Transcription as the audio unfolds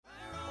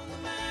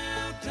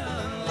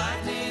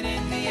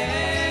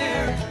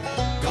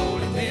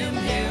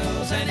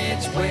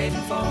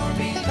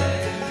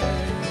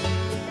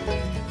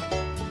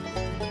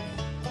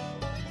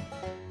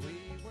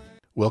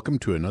Welcome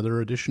to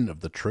another edition of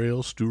the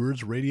Trail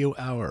Stewards Radio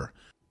Hour.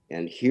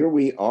 And here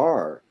we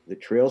are, the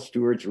Trail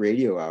Stewards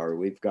Radio Hour.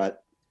 We've got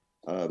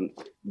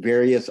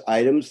various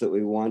items that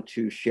we want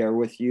to share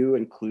with you,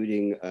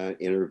 including an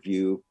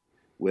interview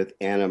with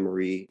Anna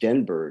Marie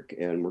Stenberg.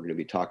 And we're going to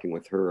be talking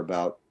with her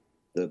about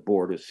the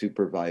Board of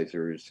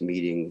Supervisors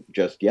meeting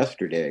just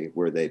yesterday,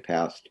 where they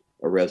passed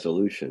a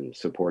resolution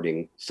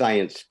supporting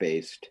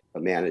science-based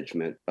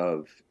management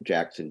of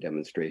Jackson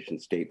Demonstration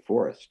State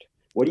Forest.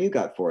 What do you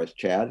got for us,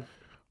 Chad?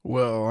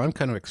 Well, I'm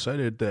kind of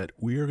excited that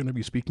we are going to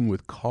be speaking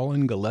with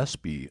Colin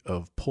Gillespie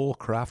of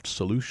Polcraft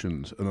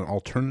Solutions, an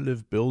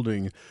alternative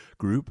building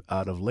group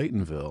out of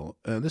Laytonville.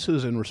 And this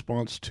is in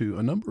response to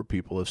a number of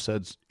people have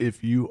said,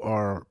 if you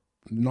are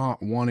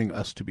not wanting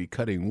us to be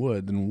cutting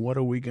wood, then what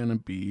are we going to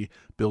be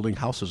building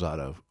houses out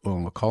of?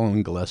 Well,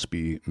 Colin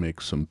Gillespie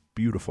makes some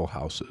beautiful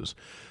houses,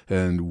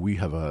 and we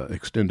have an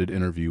extended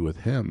interview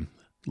with him.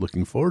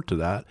 Looking forward to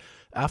that.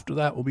 After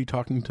that, we'll be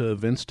talking to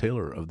Vince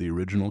Taylor of the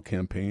original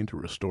campaign to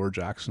restore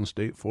Jackson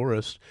State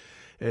Forest.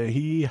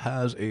 He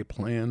has a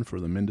plan for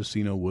the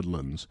Mendocino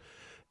woodlands.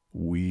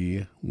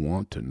 We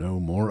want to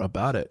know more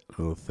about it.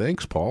 So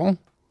thanks, Paul.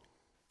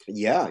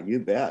 Yeah, you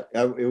bet.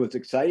 It was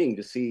exciting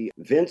to see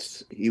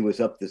Vince. He was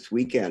up this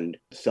weekend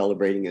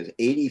celebrating his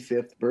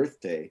 85th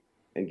birthday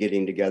and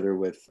getting together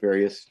with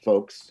various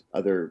folks,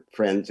 other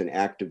friends and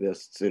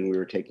activists, and we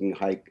were taking a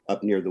hike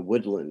up near the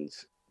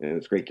woodlands. And it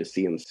was great to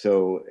see him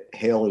so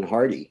hale and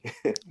hearty.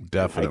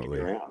 Definitely.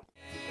 Go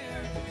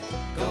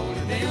to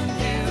them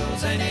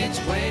hills and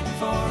it's waiting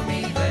for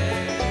me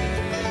there.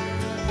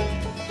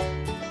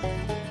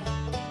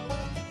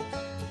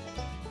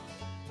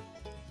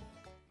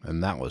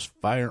 And that was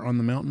Fire on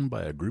the Mountain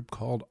by a group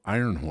called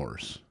Iron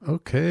Horse.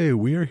 Okay,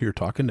 we are here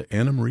talking to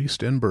Anna Marie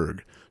Stenberg.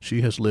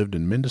 She has lived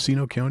in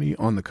Mendocino County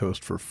on the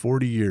coast for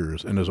 40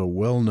 years and is a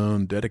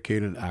well-known,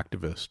 dedicated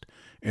activist.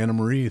 Anna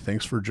Marie,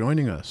 thanks for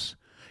joining us.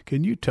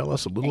 Can you tell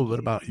us a little bit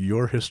about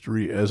your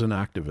history as an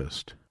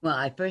activist? Well,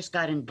 I first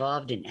got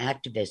involved in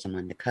activism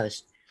on the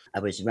coast.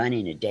 I was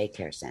running a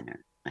daycare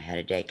center. I had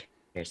a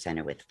daycare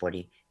center with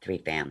 43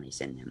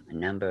 families in them, a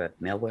number of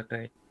mill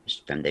workers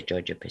from the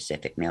Georgia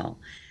Pacific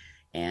Mill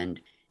and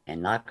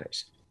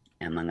loggers,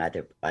 among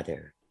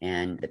other.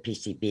 And the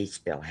PCB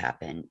spill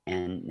happened,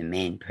 and the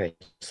main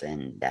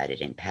person that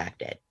it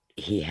impacted,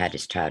 he had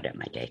his child at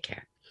my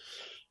daycare.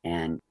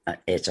 And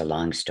it's a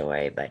long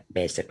story, but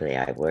basically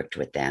I worked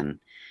with them,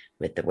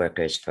 with the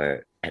workers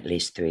for at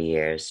least 3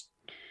 years,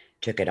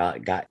 took it all,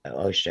 got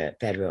OSHA,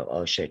 federal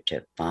OSHA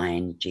to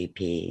fine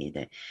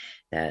GP,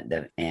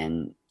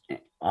 and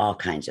all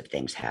kinds of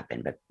things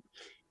happened. But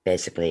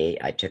basically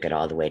I took it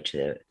all the way to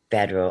the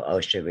Federal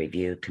OSHA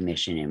Review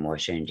Commission in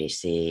Washington,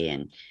 D.C.,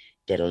 and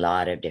did a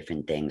lot of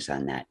different things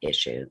on that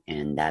issue.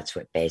 And that's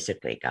what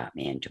basically got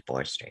me into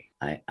forestry.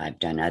 I've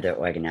done other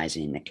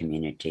organizing in the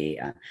community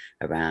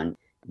around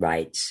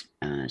rights,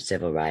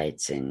 civil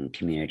rights and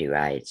community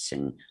rights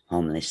and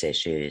homeless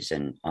issues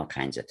and all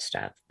kinds of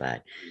stuff.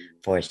 But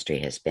forestry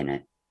has been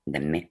a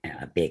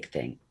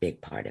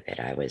big part of it.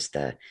 I was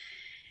the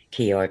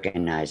key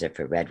organizer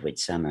for Redwood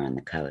Summer on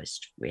the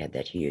coast. We had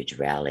that huge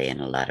rally and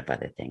a lot of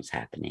other things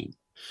happening.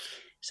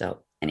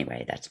 So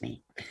anyway, that's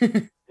me.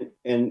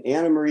 And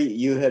Anna Marie,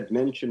 you had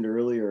mentioned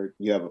earlier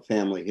you have a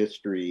family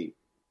history.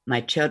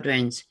 My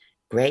children's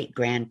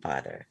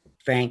great-grandfather,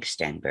 Frank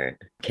Stenberg,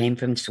 came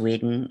from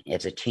Sweden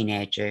as a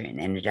teenager and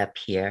ended up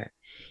here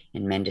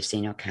in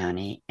Mendocino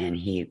County, and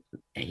he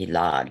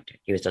logged.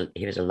 He was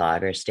a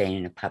logger staying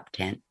in a pup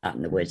tent out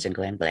in the woods in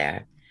Glen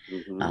Blair.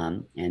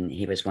 Mm-hmm. And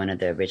he was one of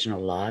the original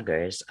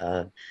loggers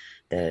of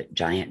the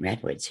giant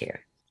redwoods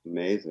here.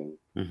 Amazing.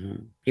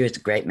 Mm-hmm. He was a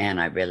great man.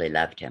 I really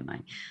loved him.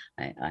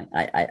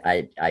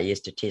 I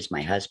used to tease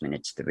my husband.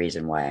 It's the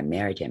reason why I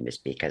married him, is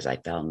because I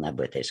fell in love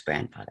with his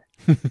grandfather.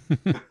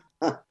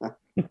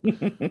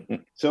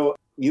 So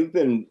you've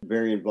been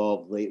very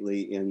involved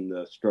lately in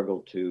the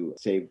struggle to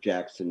save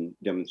Jackson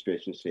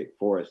Demonstration State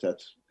Forest.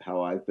 That's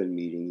how I've been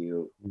meeting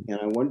you. And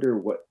I wonder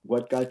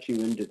what got you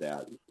into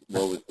that?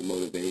 What was the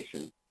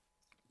motivation?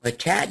 Well,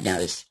 Chad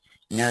knows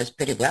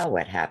pretty well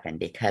what happened,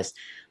 because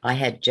I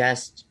had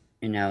just,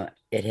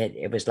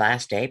 it was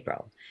last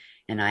April,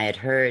 and I had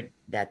heard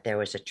that there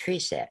was a tree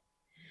sit,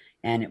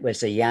 and it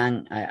was a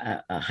young,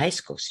 a high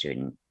school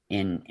student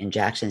in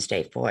Jackson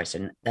State Forest,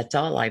 and that's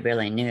all I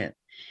really knew.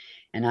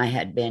 And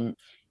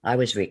I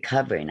was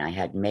recovering. I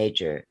had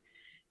major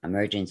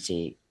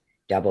emergency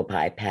double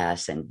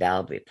bypass and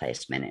valve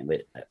replacement. It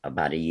was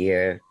about a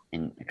year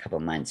and a couple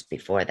months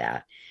before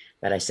that.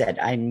 But I said,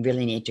 I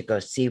really need to go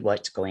see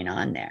what's going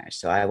on there.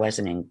 So I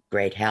wasn't in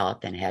great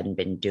health and hadn't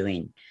been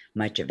doing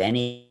much of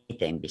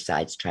anything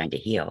besides trying to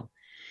heal.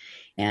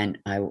 And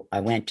I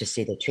went to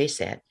see the tree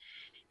sit,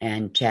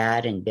 and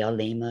Chad and Bill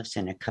Lemus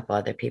and a couple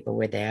other people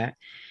were there.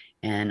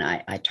 And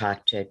I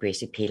talked to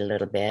Greasy Pete a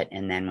little bit.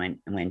 And then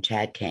when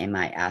Chad came,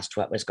 I asked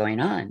what was going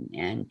on.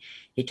 And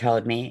he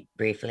told me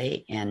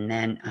briefly. And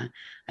then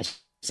I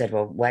said,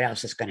 well, what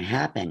else is going to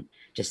happen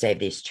to save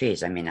these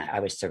trees? I mean, I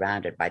was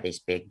surrounded by these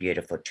big,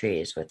 beautiful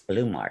trees with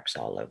blue marks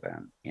all over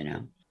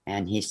them,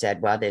 And he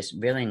said, well, there's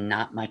really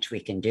not much we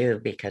can do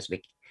because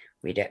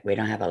we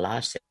don't have a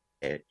lawsuit,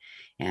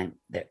 and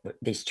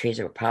these trees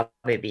will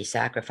probably be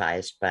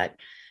sacrificed, but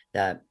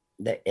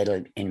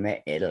it'll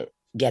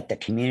get the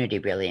community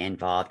really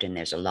involved, and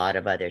there's a lot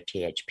of other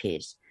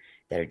THPs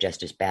that are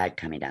just as bad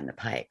coming down the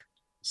pike.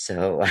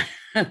 So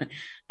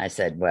I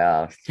said,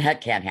 well,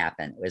 that can't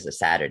happen. It was a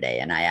Saturday.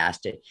 And I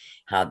asked it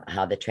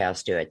how the trail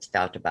stewards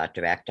felt about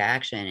direct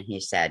action. And he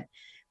said,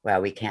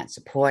 well, we can't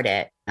support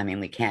it. I mean,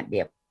 we can't be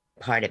a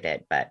part of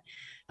it, but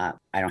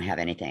I don't have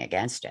anything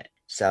against it.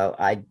 So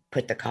I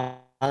put the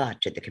call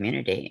out to the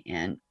community,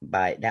 and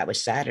that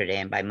was Saturday.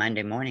 And by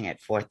Monday morning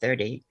at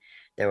 4:30,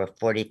 there were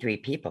 43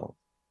 people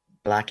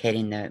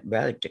blockading the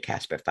road to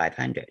Casper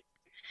 500.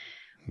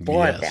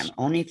 Four of them,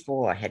 only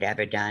 4 had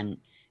ever done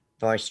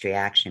forestry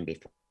action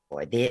before.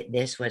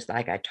 This was,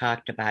 like I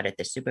talked about at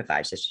the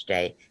supervisors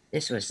today,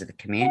 this was the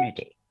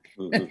community.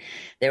 Mm-hmm.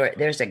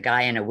 There's a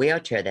guy in a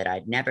wheelchair that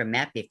I'd never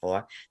met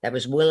before that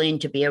was willing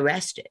to be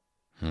arrested.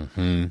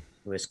 Mm-hmm.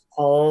 It was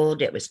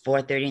cold. It was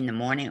 4:30 in the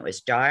morning. It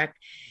was dark.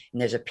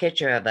 And there's a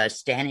picture of us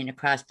standing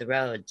across the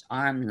roads,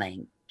 arm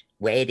length,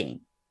 waiting.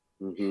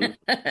 Mm-hmm.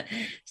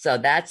 So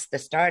that's the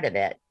start of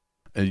it.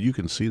 And you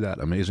can see that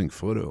amazing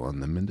photo on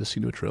the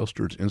Mendocino Trail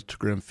Stewards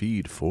Instagram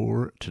feed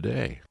for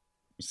today.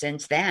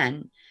 Since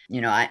then,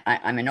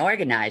 I'm an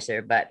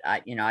organizer, but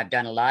I've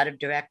done a lot of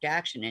direct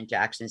action in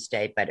Jackson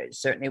State, but it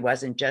certainly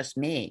wasn't just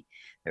me.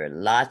 There are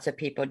lots of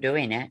people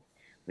doing it.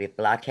 We've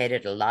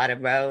blockaded a lot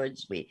of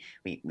roads. We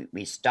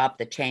stopped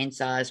the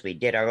chainsaws. We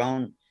did our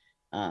own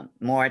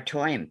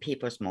moratorium,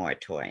 people's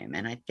moratorium.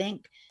 And I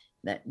think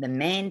that the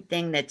main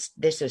thing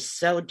this is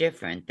so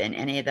different than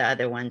any of the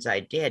other ones I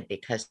did,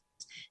 because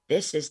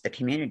this is the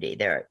community.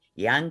 There are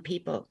young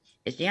people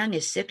as young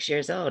as 6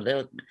 years old.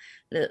 Little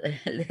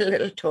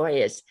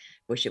Toya,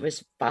 she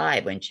was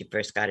 5 when she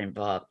first got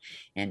involved,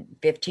 and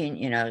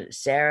 15,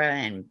 Sarah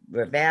and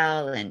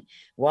Ravel and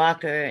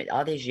Walker,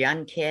 all these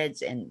young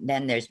kids. And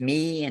then there's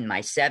me in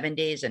my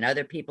 70s and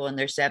other people in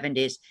their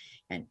 70s,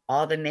 and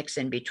all the mix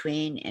in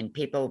between, and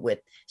people with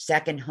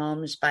second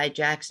homes by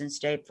Jackson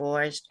State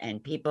Forest,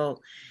 and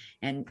people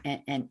and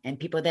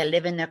people that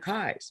live in their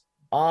cars,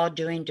 all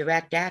doing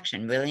direct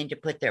action, willing to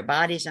put their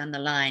bodies on the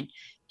line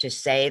to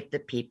save the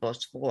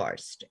people's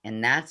forest.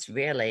 And that's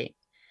really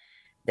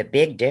the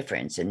big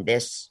difference in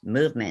this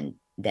movement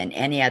than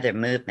any other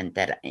movement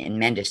that in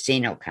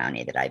Mendocino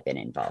County that I've been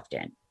involved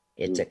in.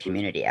 It's a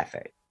community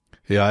effort.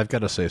 Yeah, I've got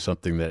to say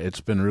something that it's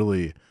been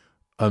really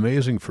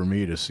amazing for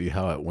me to see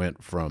how it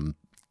went from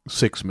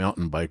 6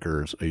 mountain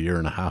bikers a year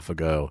and a half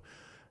ago.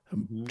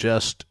 Mm-hmm.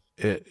 Just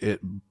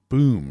it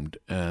boomed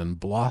and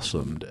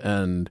blossomed.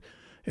 And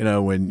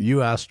when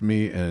you asked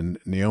me and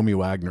Naomi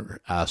Wagner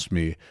asked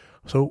me,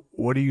 so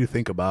what do you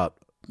think about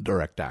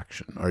direct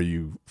action? Are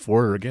you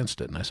for or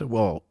against it? And I said,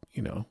 well,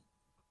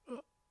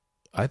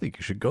 I think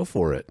you should go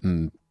for it.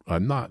 And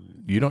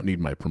you don't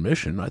need my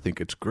permission. I think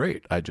it's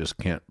great. I just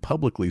can't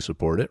publicly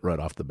support it right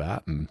off the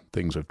bat. And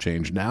things have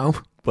changed now.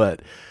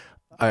 But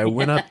I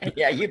went up.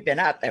 Yeah, you've been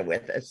out there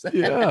with us.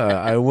 Yeah,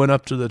 I went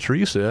up to the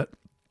tree sit.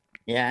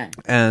 Yeah.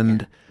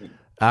 And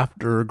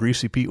after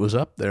Greasy Pete was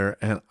up there,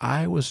 and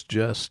I was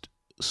just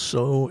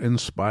so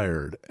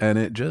inspired, and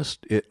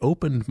it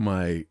opened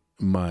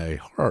my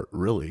heart,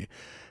 really.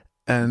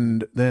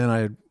 And then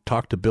I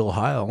talked to Bill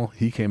Heil.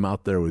 He came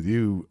out there with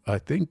you, I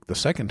think the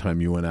second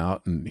time you went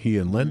out, and he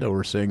and Linda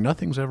were saying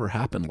nothing's ever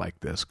happened like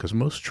this, because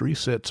most tree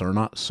sits are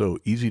not so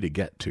easy to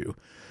get to,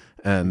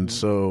 and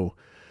so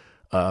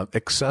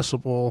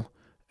accessible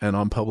and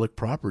on public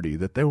property,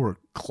 that there were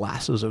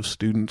classes of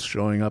students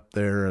showing up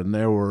there, and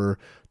there were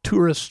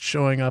tourists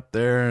showing up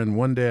there. And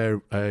one day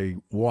I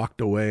walked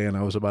away, and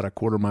I was about a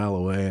quarter mile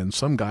away, and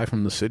some guy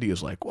from the city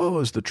is like, whoa,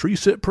 is the tree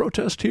sit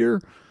protest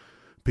here?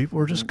 People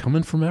are just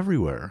coming from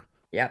everywhere.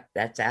 Yep,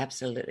 that's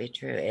absolutely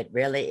true. It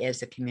really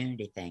is a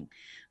community thing.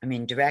 I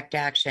mean, direct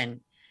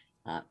action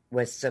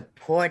was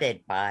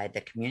supported by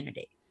the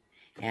community.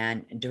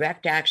 And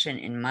direct action,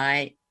 in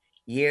my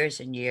years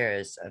and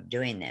years of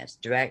doing this,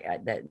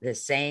 the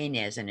saying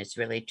is, and it's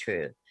really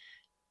true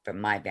from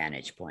my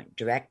vantage point,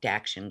 direct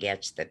action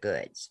gets the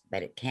goods,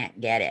 but it can't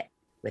get it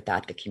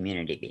without the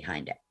community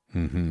behind it.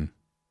 Mm-hmm.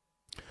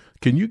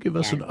 Can you give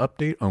us an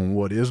update on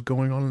what is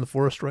going on in the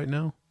forest right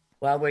now?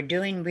 Well, we're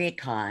doing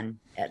recon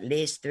at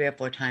least 3 or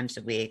 4 times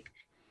a week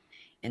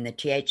in the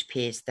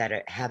THPs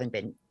that haven't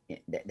been,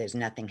 there's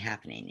nothing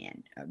happening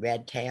in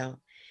Red Tail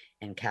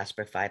and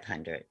Casper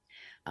 500.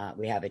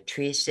 We have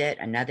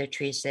another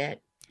tree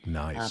sit,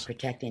 nice,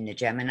 protecting the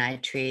Gemini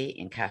tree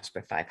in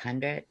Casper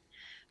 500.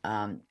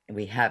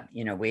 We have,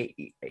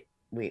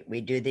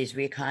 we do these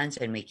recons,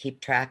 and we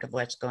keep track of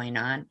what's going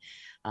on.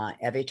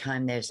 Every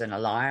time there's an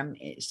alarm,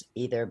 it's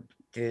either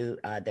through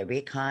the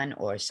recon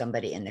or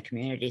somebody in the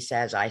community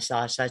says, I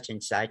saw such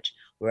and such,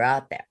 we're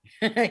out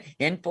there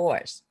in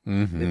force.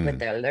 Mm-hmm. We put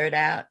the alert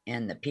out,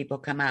 and the people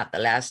come out. The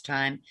last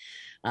time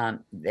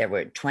there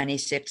were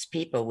 26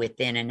 people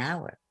within an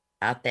hour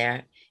out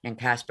there in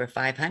Casper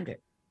 500.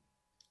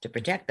 to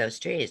protect those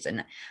trees.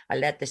 And I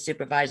let the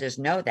supervisors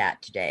know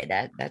that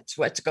today, that's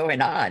what's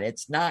going on.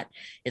 It's not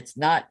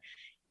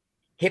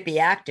hippie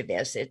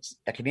activists, it's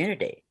the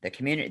community. The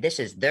community, this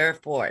is their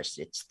forest.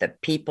 It's the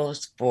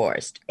people's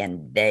forest,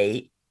 and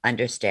they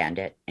understand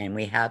it. And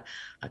we have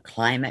a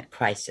climate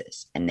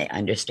crisis, and they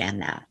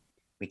understand that.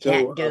 We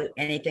can't do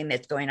anything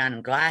that's going on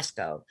in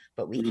Glasgow,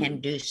 but we can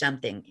do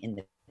something in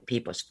the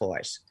people's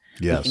forest.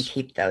 Yes. We can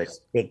keep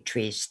those big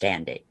trees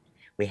standing.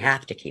 We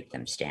have to keep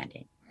them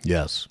standing.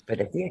 Yes. For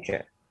the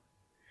future,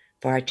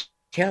 for our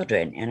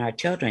children and our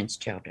children's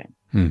children.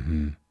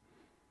 Mm-hmm.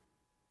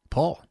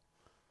 Paul.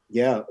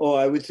 Yeah. Oh,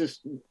 I was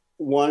just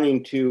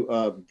wanting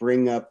to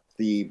bring up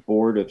the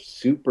Board of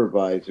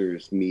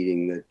Supervisors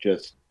meeting that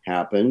just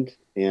happened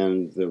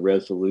and the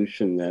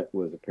resolution that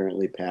was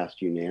apparently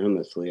passed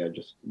unanimously. I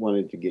just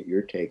wanted to get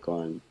your take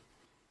on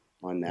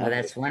that. Well,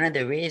 that's one of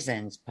the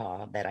reasons,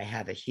 Paul, that I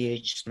have a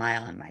huge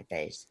smile on my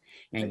face,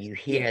 and you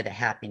hear the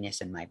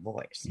happiness in my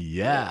voice.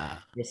 Yeah.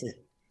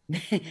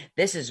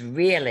 This is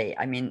really,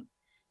 I mean,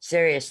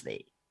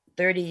 seriously,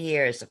 30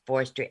 years of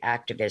forestry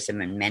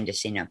activism in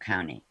Mendocino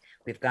County.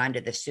 We've gone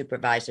to the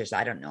supervisors,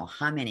 I don't know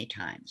how many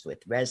times,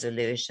 with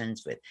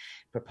resolutions, with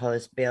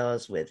proposed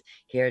bills, with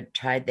here,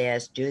 try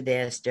this, do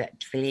this,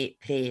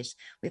 please.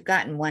 We've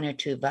gotten 1 or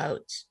 2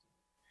 votes.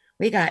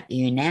 We got a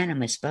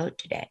unanimous vote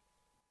today.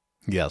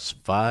 Yes,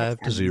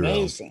 5-0.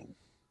 Amazing.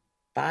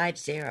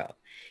 5-0.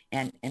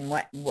 And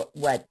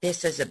what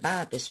this is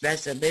about, this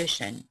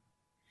resolution,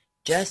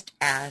 just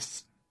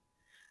asks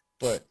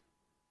for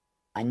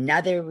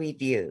another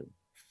review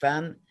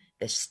from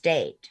the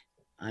state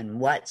on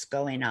what's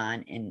going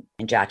on in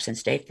Jackson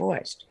State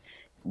Forest.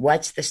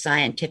 What's the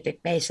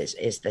scientific basis?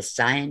 Is the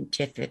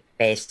scientific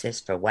basis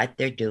for what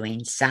they're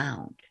doing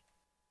sound?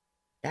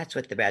 That's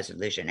what the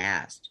resolution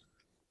asked.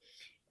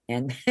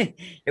 And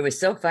it was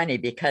so funny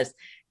because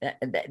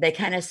they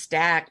kind of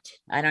stacked,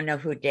 I don't know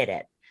who did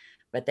it,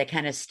 but they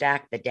kind of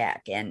stacked the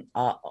deck. And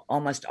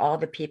almost all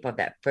the people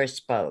that first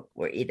spoke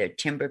were either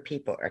timber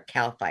people or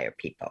CAL FIRE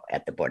people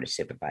at the Board of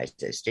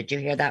Supervisors. Did you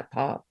hear that,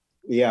 Paul?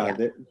 Yeah.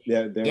 They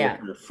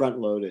were front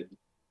loaded.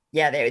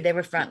 Yeah, they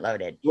were front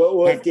loaded. Well,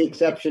 with the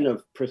exception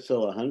of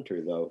Priscilla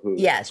Hunter, though.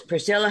 Yes,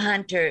 Priscilla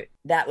Hunter,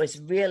 that was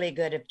really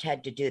good of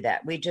Ted to do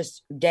that.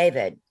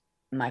 David,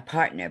 my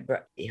partner,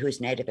 who's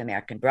Native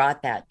American,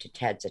 brought that to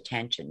Ted's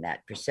attention,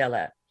 that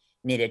Priscilla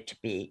needed to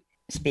be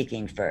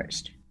speaking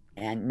first.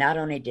 And not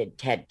only did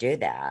Ted do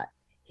that,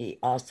 he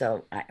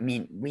also,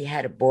 we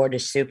had a Board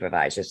of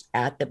Supervisors.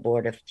 At the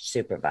Board of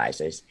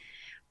Supervisors,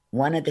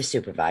 one of the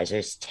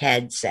supervisors,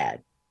 Ted,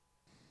 said,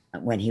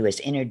 when he was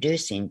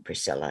introducing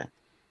Priscilla,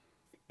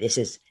 this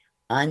is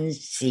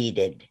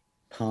unceded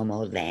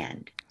Pomo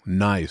land.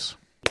 Nice.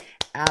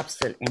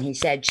 Absolutely. And he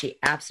said she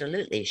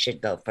absolutely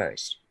should go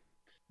first.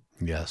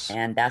 Yes.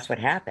 And that's what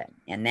happened.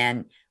 And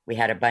then we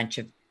had a bunch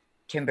of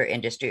timber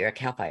industry or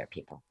CAL FIRE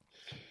people.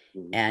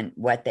 And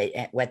what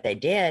they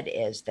did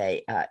is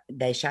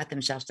they shot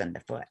themselves in the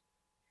foot.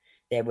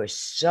 They were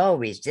so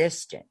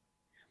resistant.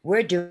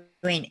 We're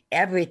doing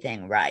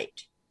everything right.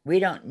 We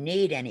don't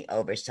need any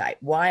oversight.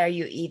 Why are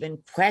you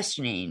even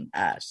questioning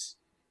us?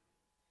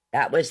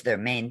 That was their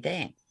main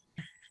thing.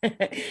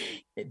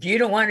 If you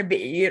don't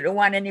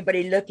want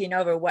anybody looking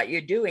over what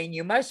you're doing,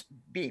 you must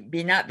be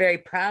not very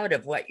proud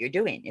of what you're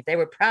doing. If they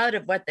were proud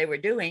of what they were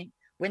doing,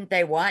 wouldn't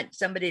they want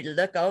somebody to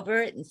look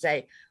over it and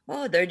say,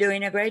 oh, they're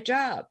doing a great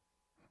job?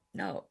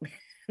 No,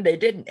 they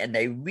didn't. And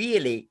they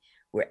really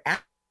were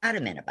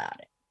adamant about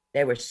it.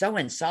 They were so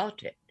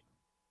insulted.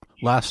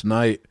 Last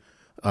night,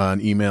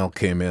 an email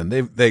came in.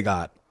 They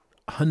got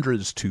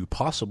hundreds to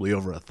possibly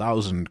over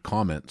 1,000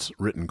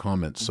 written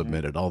comments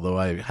submitted, although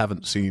I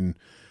haven't seen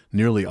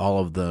nearly all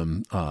of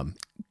them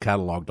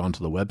cataloged onto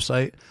the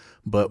website.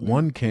 But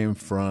one came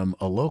from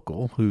a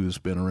local who's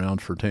been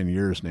around for 10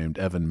 years named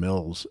Evan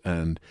Mills,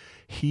 and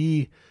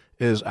he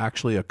is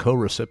actually a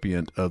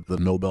co-recipient of the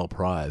Nobel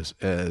Prize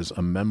as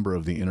a member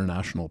of the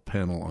International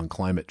Panel on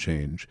Climate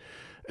Change.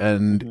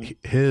 And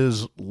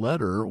his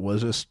letter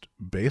was just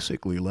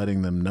basically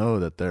letting them know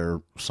that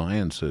their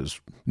science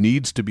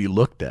needs to be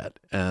looked at.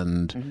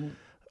 And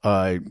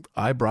I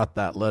brought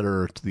that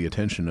letter to the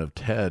attention of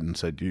Ted and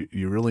said,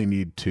 you really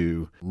need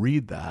to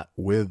read that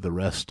with the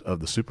rest of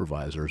the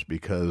supervisors,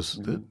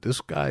 because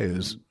this guy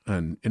is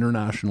an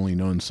internationally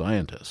known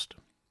scientist.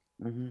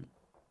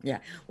 Yeah.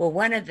 Well,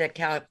 one of the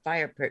CAL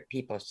FIRE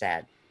people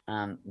said,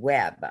 Lynn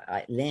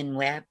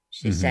Webb,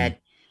 she said,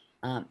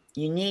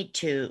 you need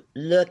to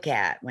look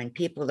at, when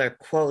people are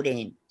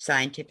quoting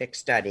scientific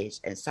studies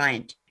and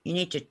science, you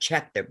need to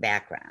check their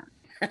background.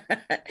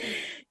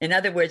 In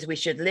other words, we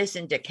should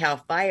listen to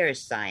CAL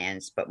FIRE's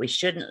science, but we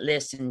shouldn't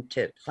listen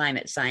to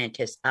climate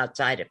scientists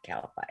outside of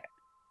CAL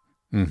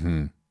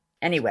FIRE.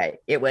 Anyway,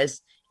 it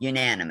was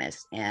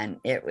unanimous, and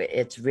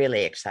it's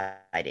really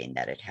exciting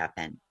that it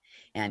happened.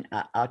 And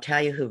I'll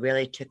tell you who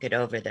really took it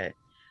over the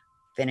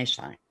finish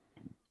line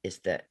is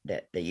the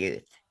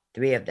youth.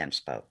 3 of them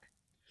spoke.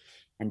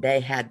 And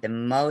they had the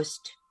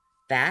most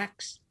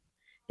facts,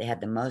 they had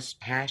the most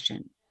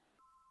passion.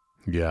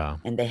 Yeah.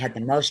 And they had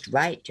the most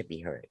right to be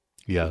heard.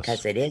 Yes.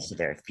 because it is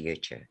their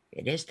future.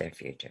 It is their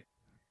future.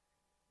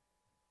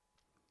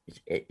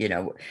 You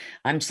know,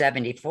 I'm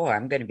 74.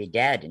 I'm going to be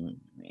dead,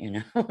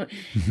 and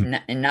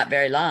not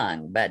very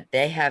long. But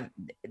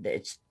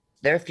it's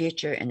their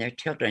future and their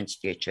children's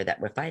future that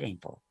we're fighting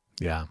for.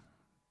 Yeah.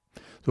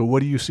 So,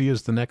 what do you see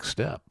as the next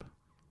step?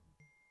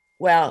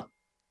 Well,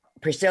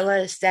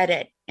 Priscilla said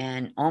it,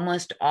 and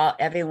almost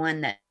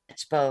everyone that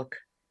spoke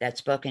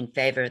in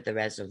favor of the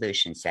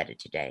resolution said it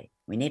today.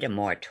 We need a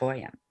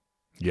moratorium.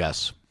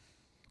 Yes.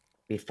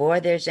 Before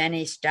there's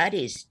any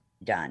studies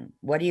done,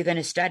 what are you going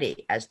to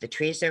study? As the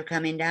trees are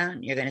coming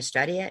down, you're going to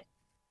study it?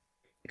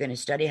 You're going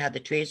to study how the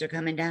trees are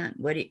coming down?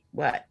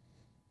 What?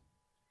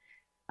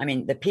 I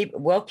mean, the people,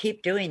 we'll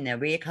keep doing the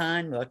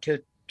recon, we'll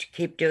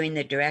keep doing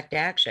the direct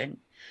action,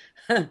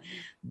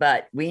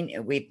 but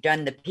we've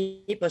done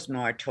the people's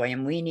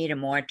moratorium. We need a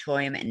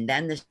moratorium, and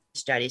then the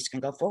studies can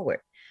go forward.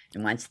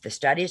 And once the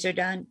studies are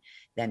done,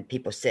 then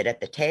people sit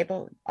at the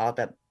table. All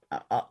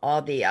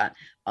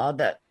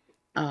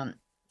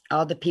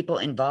the people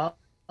involved,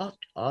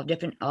 all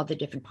the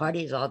different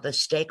parties, all the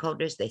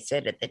stakeholders, they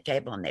sit at the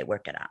table and they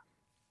work it out.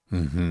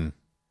 Mm-hmm.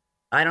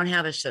 I don't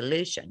have a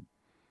solution.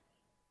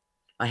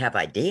 I have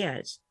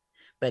ideas,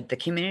 but the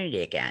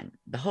community, again,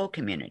 the whole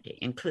community,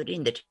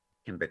 including the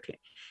timber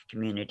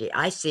community,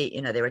 I see,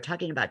 they were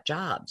talking about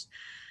jobs.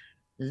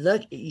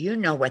 Look, you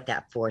know what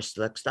that forest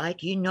looks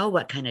like. You know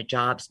what kind of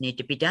jobs need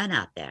to be done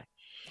out there.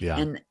 Yeah.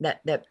 And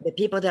that the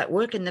people that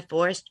work in the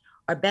forest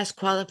are best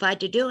qualified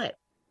to do it.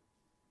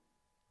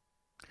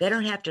 They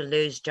don't have to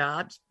lose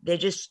jobs. They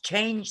just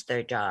change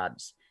their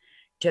jobs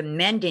to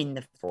mending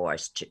the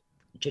forest,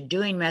 to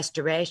doing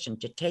restoration,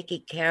 to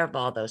taking care of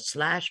all those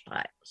slash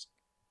piles,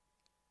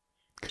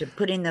 to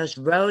putting those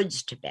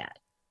roads to bed.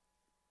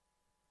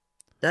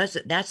 That's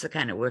the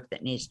kind of work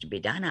that needs to be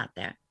done out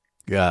there.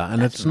 Yeah,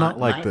 and it's not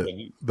like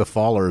the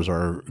fallers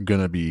are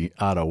going to be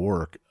out of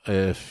work.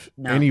 If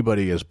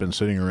anybody has been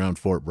sitting around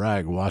Fort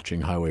Bragg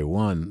watching Highway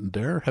 1,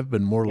 there have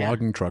been more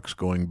logging trucks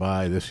going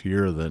by this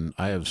year than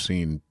I have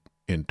seen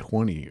in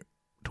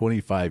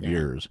 25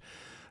 years.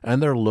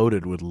 And they're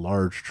loaded with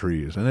large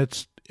trees. And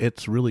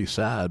it's really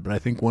sad, but I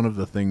think one of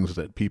the things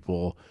that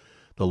people,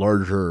 the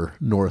larger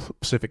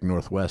Pacific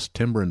Northwest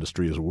timber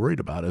industry is worried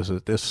about is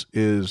that this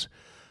is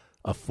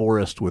a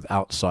forest with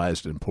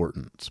outsized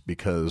importance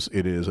because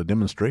it is a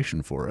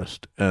demonstration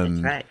forest. And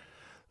that's right.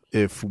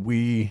 If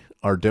we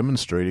are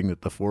demonstrating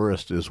that the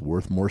forest is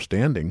worth more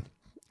standing,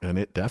 and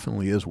it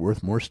definitely is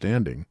worth more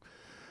standing,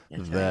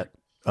 that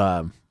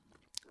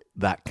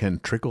can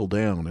trickle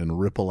down and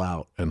ripple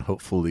out and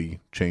hopefully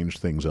change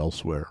things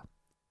elsewhere.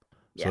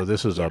 Yeah. So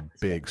this is a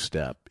big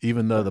step,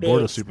 even though the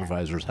Board of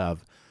Supervisors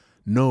have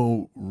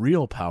no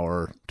real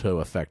power to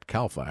affect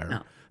CAL FIRE.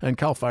 No. And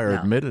CAL FIRE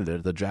admitted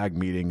at the JAG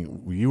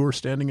meeting, you were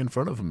standing in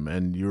front of them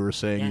and you were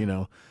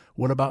saying,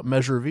 what about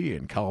Measure V?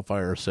 And CAL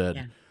FIRE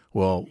said,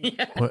 well,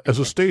 as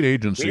a state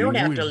agency, we don't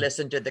have to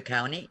listen to the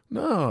county.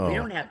 No. We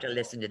don't have to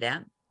listen to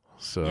them.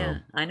 So yeah,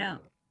 I know.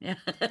 Yeah.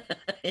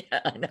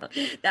 I know.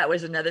 That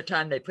was another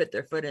time they put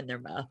their foot in their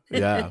mouth.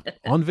 Yeah,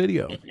 on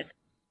video.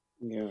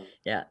 Yeah.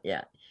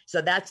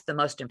 So that's the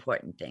most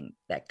important thing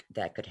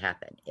that could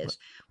happen is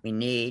we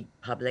need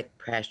public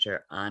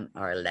pressure on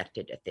our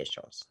elected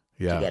officials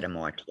to get a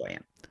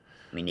moratorium.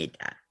 We need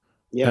that.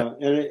 Yeah,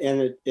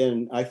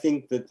 and I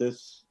think that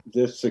this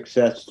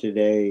success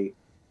today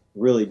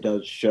really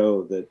does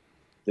show that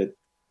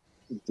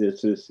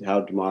this is how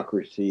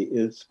democracy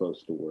is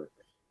supposed to work.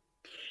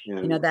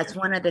 And, that's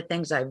one of the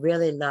things I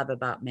really love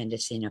about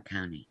Mendocino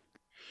County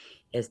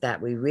is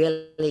that we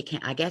really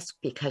can, I guess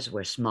because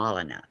we're small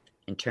enough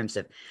in terms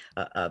of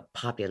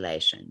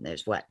population.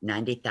 There's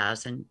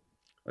 90,000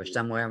 or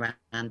somewhere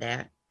around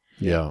there.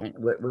 Yeah. And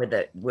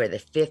we're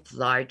the fifth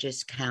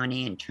largest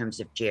county in terms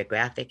of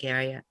geographic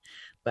area,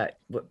 but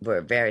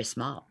we're very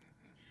small.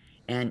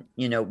 And,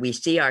 we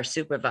see our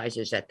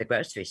supervisors at the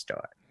grocery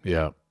store.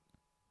 Yeah.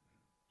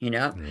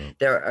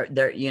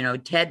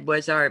 Ted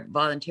was our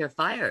volunteer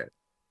fire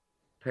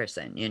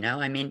person,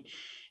 I mean,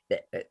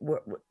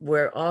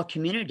 we're all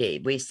community.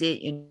 We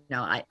see,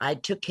 I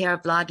took care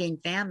of logging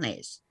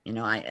families.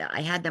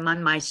 I had them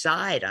on my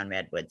side on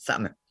Redwood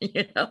Summer,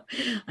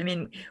 I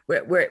mean,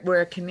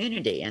 we're a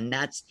community, and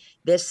that's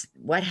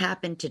what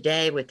happened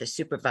today with the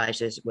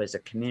supervisors was a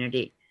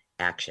community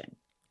action.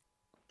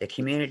 The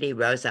community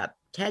rose up.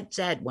 Ted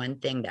said one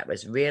thing that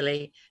was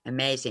really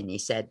amazing. He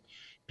said,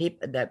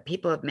 the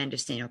people of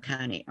Mendocino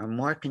County are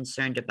more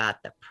concerned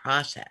about the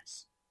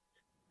process,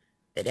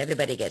 that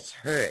everybody gets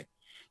heard,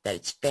 that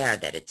it's fair,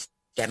 that it's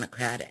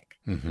democratic.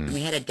 Mm-hmm. And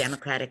we had a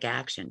democratic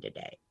action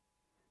today.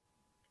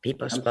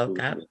 People spoke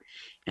up,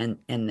 and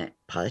the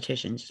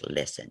politicians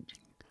listened.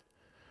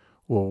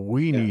 Well,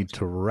 we need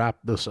to wrap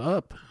this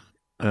up,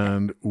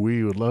 and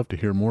we would love to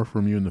hear more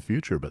from you in the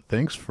future. But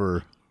thanks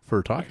for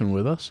talking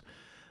with us.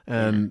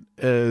 And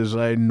as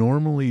I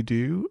normally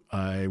do,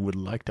 I would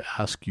like to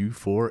ask you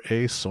for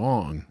a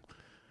song.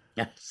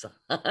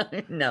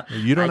 No,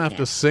 you don't have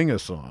to sing a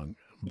song,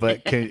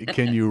 but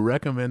can you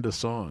recommend a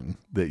song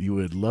that you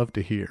would love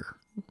to hear?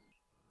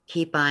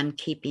 Keep On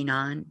Keeping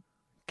On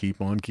keep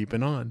on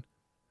keeping on.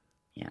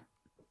 Yeah.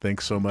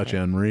 Thanks so much, Okay.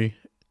 Anne-Marie.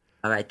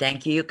 All right.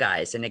 Thank you,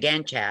 guys. And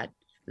again, Chad,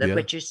 look Yeah.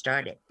 what you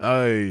started.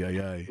 Ay, ay,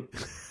 ay.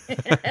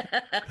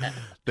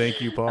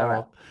 Thank you, All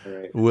right. Paul. All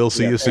right. We'll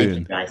see Yeah, you Thank you,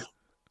 soon. guys.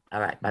 All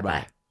right.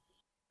 Bye-bye.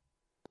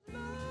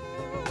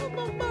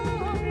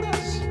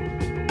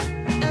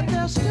 And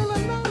there's still a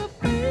lot of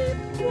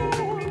faith,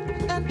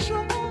 warmth, and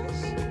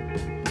trust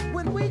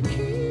when we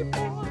keep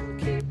on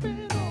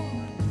keeping on.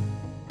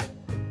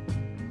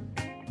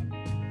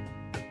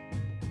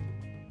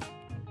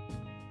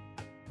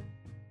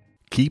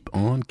 Keep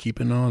On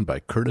Keeping On by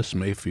Curtis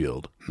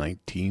Mayfield,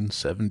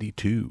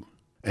 1972.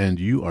 And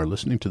you are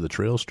listening to the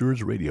Trail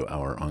Stewards Radio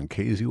Hour on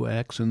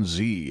KZYX and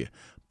Z,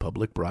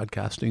 Public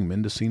Broadcasting,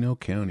 Mendocino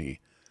County,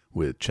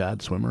 with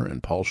Chad Swimmer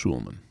and Paul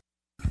Schulman.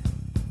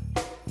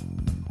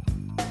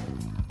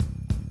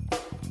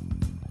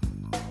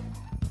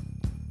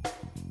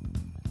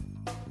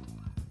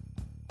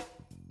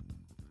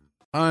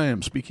 I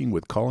am speaking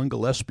with Colin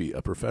Gillespie,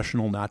 a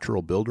professional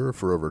natural builder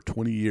for over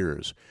 20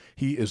 years.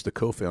 He is the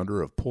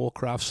co-founder of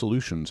Polecraft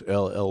Solutions,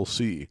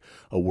 LLC,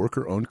 a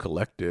worker-owned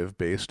collective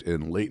based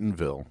in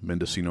Laytonville,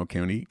 Mendocino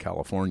County,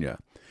 California.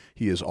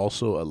 He is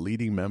also a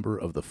leading member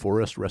of the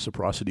Forest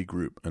Reciprocity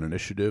Group, an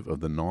initiative of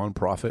the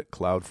nonprofit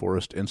Cloud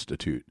Forest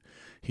Institute.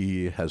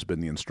 He has been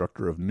the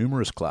instructor of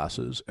numerous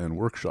classes and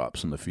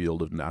workshops in the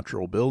field of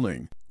natural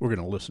building. We're going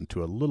to listen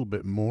to a little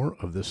bit more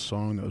of this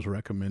song that was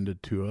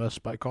recommended to us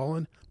by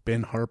Colin.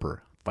 Ben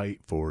Harper, Fight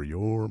for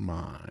Your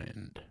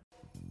Mind.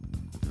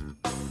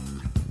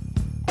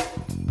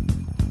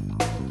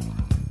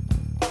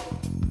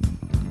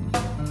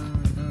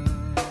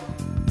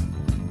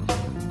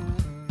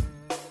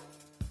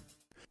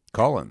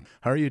 Colin,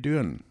 how are you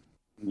doing?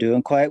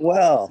 Doing quite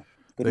well.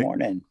 Good Thank-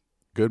 morning.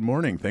 Good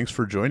morning. Thanks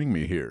for joining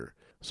me here.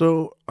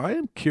 So I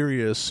am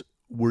curious,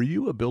 were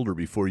you a builder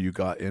before you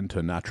got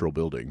into natural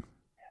building?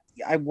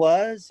 I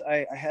was.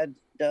 I had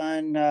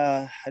done.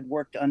 I'd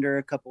worked under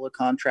a couple of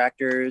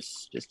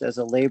contractors just as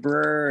a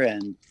laborer,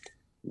 and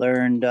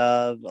learned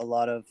a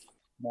lot of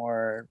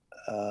more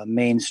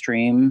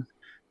mainstream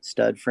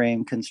stud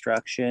frame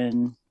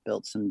construction.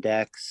 Built some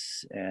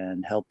decks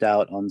and helped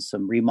out on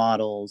some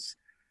remodels,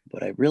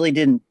 but I really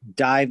didn't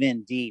dive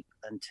in deep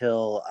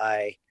until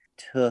I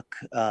took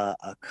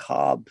a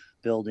cob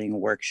building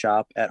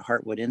workshop at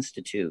Heartwood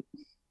Institute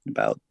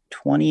about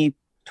 20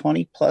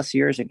 plus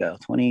years ago,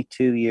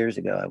 22 years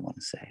ago, I want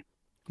to say.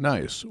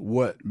 Nice.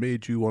 What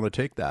made you want to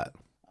take that?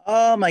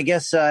 I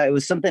guess it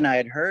was something I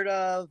had heard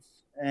of,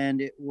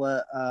 and it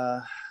was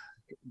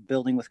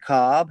building with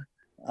cob,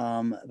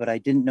 but I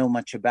didn't know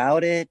much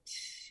about it.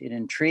 It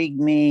intrigued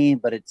me,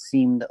 but it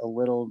seemed a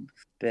little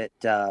bit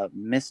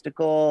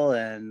mystical,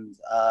 and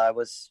I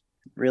was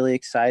really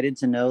excited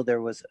to know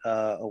there was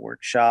a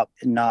workshop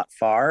not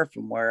far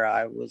from where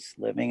I was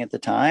living at the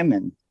time,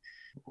 and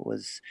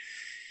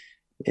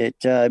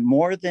it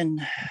more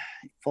than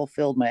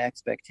fulfilled my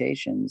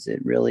expectations. It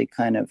really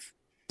kind of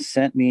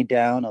sent me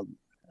down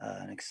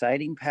an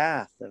exciting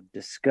path of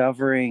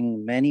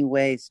discovering many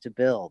ways to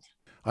build.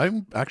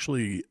 I'm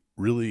actually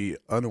really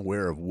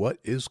unaware of what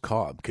is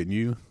cob. Can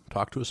you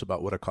talk to us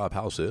about what a cob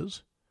house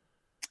is?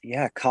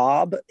 Yeah,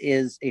 cob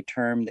is a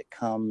term that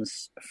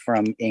comes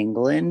from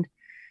England,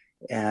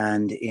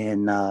 and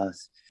in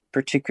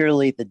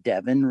particularly the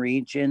Devon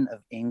region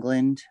of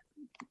England,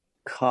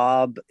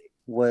 cob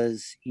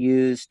was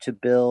used to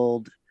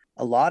build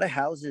a lot of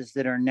houses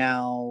that are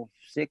now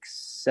 600,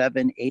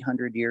 700,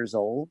 800 years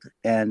old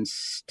and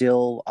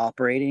still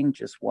operating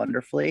just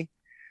wonderfully.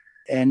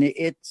 And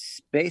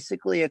it's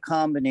basically a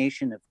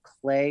combination of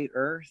clay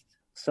earth,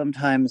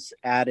 sometimes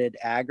added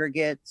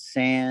aggregate,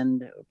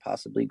 sand,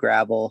 possibly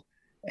gravel,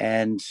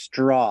 and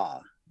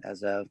straw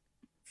as a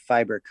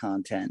fiber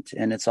content.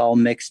 And it's all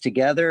mixed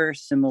together,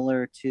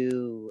 similar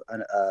to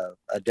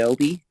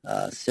adobe,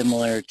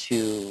 similar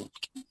to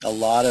a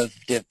lot of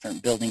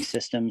different building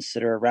systems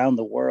that are around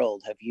the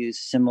world have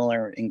used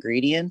similar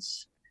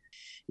ingredients.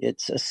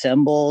 It's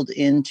assembled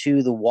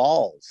into the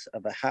walls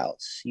of a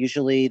house.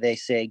 Usually they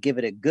say, give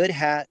it a good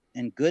hat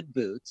and good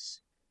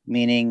boots,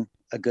 meaning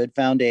a good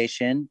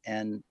foundation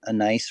and a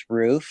nice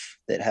roof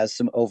that has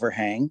some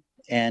overhang,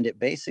 and it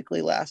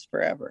basically lasts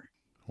forever.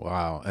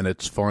 Wow. And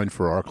it's fine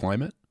for our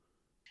climate?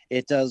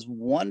 It does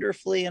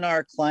wonderfully in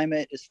our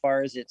climate as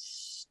far as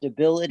its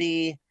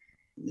stability.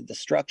 The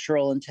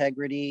structural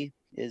integrity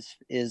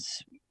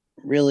is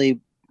really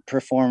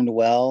performed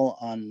well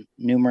on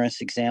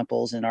numerous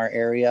examples in our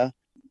area.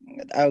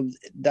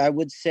 I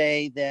would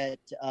say that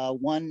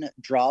one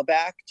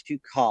drawback to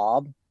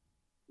cob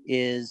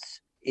is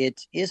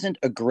it isn't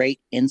a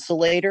great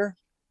insulator.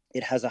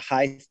 It has a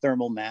high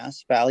thermal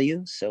mass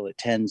value, so it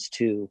tends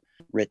to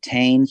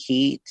retain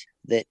heat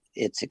that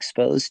it's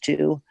exposed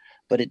to,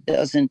 but it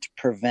doesn't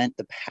prevent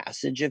the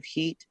passage of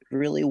heat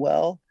really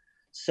well.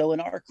 So in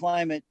our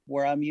climate,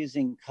 where I'm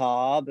using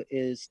cob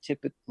is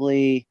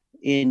typically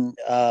in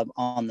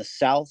on the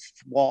south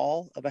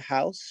wall of a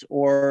house,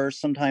 or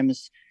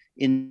sometimes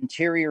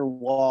interior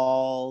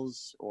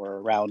walls or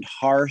around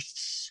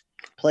hearths,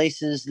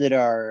 places that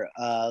are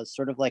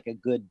sort of like a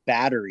good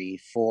battery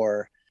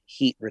for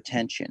heat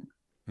retention.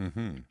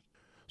 Mm-hmm.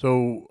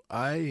 So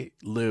I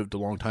lived a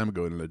long time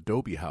ago in an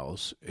adobe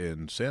house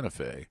in Santa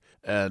Fe,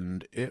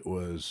 and it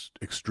was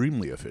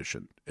extremely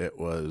efficient. It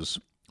was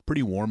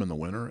pretty warm in the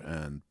winter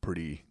and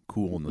pretty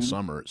cool in the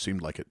summer. It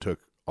seemed like it took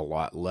a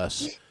lot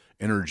less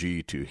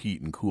energy to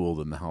heat and cool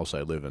than the house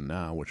I live in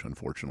now, which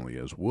unfortunately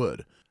is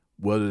wood.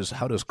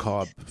 How does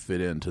Cobb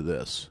fit into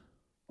this?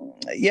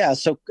 Yeah,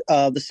 so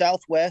the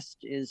Southwest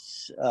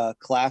is a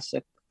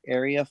classic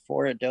area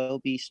for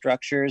adobe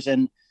structures,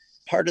 and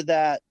part of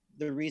that,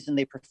 the reason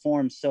they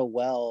perform so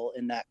well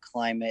in that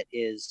climate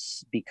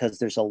is because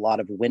there's a lot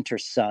of winter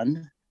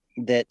sun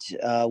that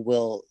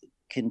will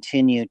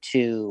continue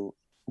to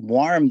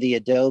warm the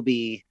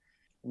adobe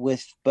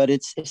but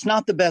it's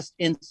not the best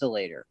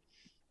insulator,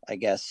 I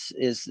guess,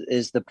 is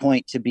the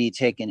point to be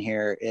taken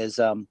here. Is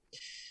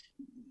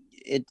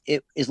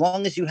it as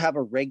long as you have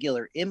a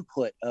regular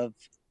input of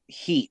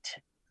heat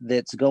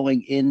that's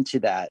going into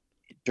that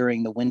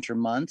during the winter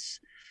months,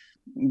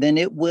 then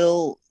it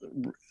will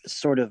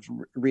sort of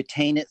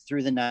retain it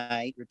through the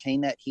night,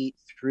 retain that heat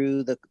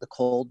through the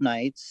cold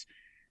nights.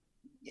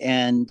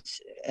 And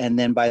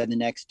then by the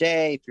next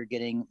day, if you're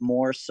getting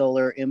more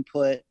solar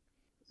input,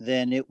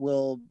 then it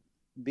will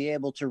be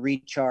able to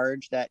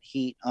recharge that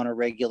heat on a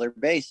regular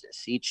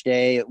basis. Each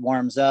day it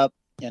warms up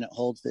and it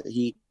holds the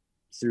heat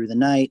through the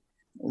night.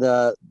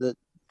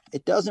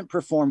 It doesn't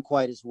perform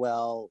quite as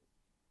well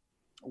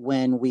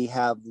when we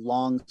have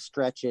long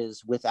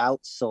stretches without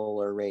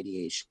solar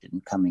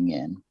radiation coming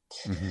in.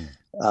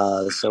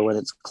 Mm-hmm. So when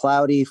it's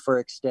cloudy for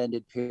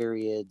extended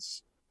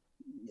periods,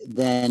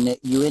 then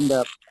you end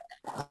up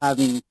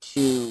having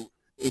to,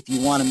 if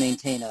you want to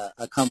maintain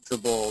a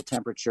comfortable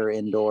temperature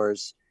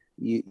indoors,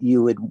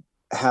 you would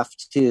have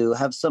to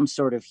have some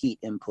sort of heat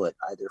input,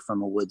 either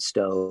from a wood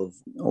stove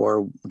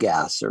or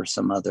gas or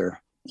some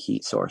other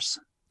heat source.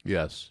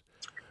 Yes.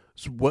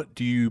 So what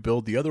do you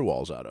build the other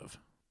walls out of?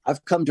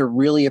 I've come to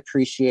really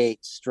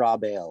appreciate straw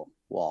bale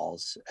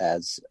walls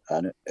as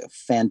a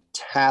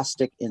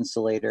fantastic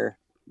insulator,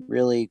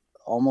 really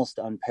almost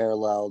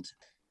unparalleled.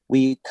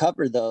 We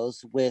cover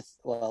those with,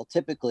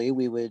 typically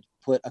we would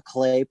put a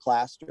clay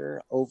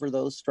plaster over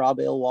those straw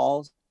bale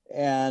walls,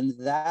 and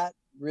that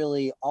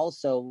really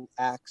also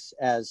acts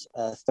as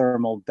a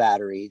thermal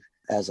battery,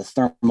 as a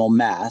thermal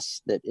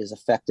mass that is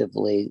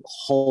effectively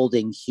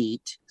holding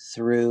heat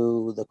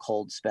through the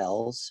cold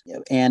spells.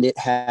 And it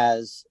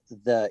has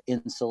the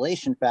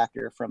insulation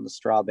factor from the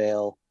straw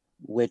bale,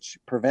 which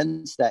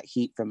prevents that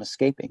heat from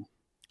escaping.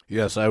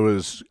 Yes, I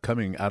was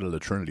coming out of the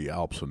Trinity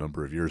Alps a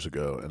number of years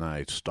ago, and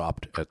I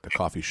stopped at the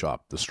coffee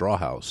shop, the Straw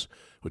House,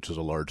 which is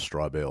a large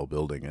straw bale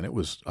building, and it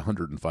was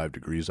 105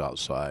 degrees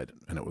outside,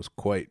 and it was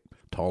quite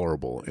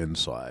tolerable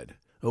inside.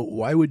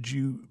 Why would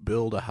you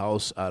build a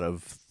house out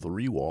of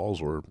 3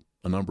 walls or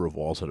a number of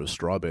walls out of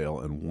straw bale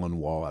and 1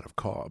 wall out of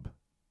cob?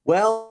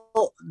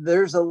 Well,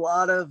 there's a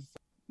lot of,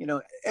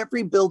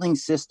 every building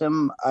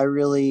system I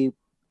really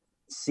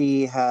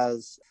see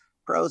has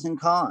pros and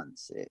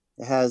cons. It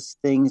has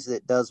things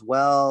that does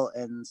well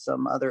and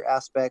some other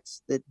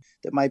aspects that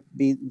might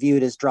be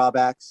viewed as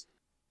drawbacks.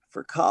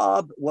 For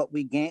cob, what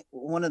we gain,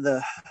 one of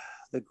the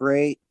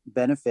great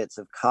benefits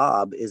of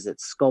cob is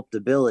its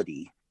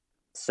sculptability.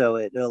 So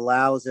it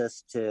allows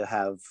us to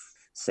have,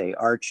 say,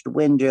 arched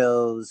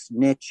windows,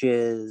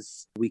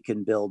 niches. We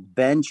can build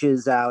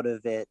benches out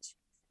of it.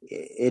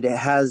 It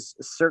has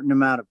a certain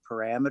amount of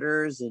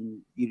parameters,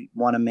 and you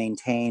want to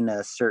maintain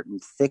a certain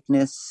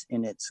thickness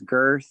in its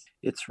girth.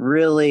 It's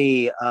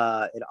really,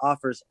 it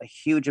offers a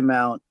huge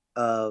amount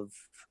of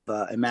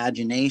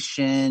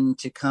imagination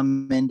to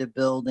come into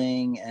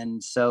building.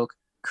 And so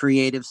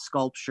creative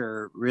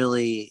sculpture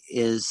really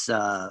has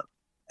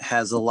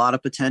a lot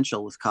of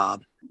potential with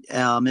cob.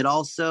 It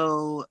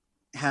also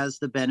has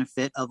the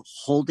benefit of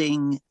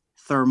holding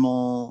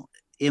thermal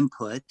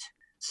input.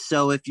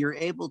 So if you're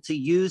able to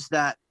use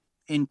that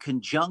in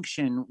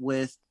conjunction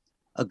with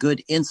a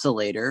good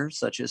insulator,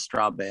 such as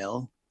straw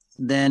bale,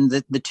 then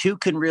the two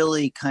can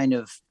really kind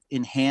of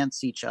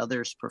enhance each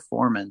other's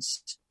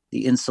performance.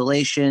 The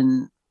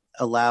insulation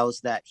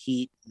allows that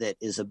heat that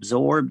is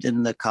absorbed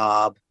in the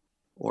cob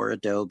or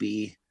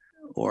adobe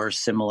or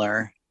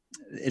similar.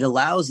 It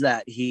allows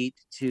that heat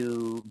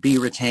to be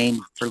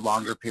retained for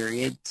longer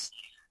periods.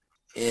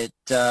 It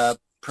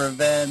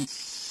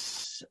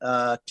prevents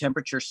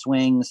temperature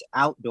swings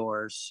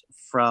outdoors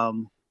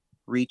from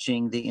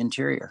reaching the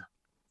interior.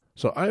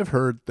 So I've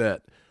heard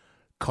that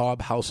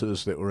cob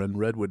houses that were in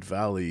Redwood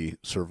Valley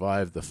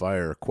survived the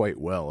fire quite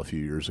well a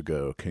few years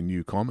ago. Can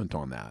you comment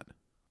on that?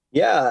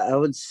 Yeah, I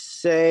would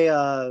say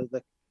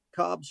the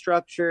cob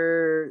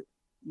structure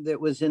that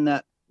was in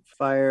that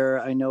fire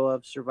I know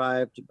of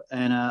survived,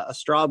 and a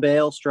straw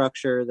bale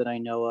structure that I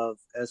know of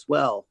as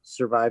well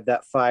survived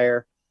that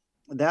fire.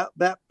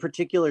 That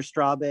particular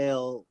straw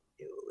bale,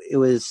 it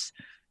was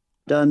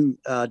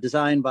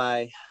designed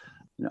by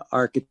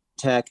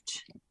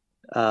architect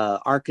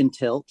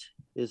Arcentilt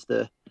is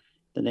the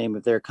name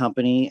of their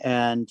company,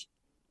 and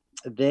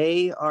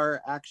They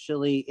are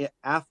actually,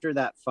 after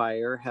that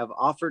fire, have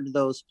offered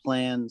those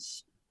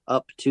plans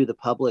up to the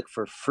public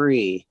for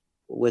free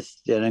with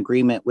an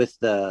agreement with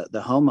the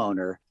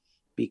homeowner,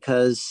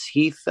 because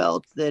he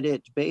felt that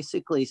it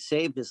basically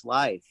saved his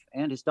life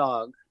and his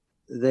dog.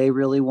 They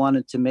really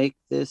wanted to make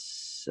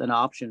this an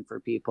option for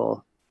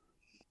people.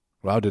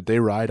 Wow, did they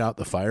ride out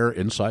the fire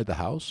inside the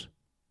house?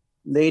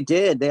 They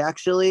did. They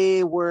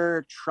actually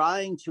were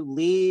trying to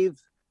leave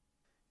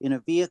in a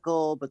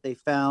vehicle, but they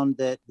found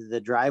that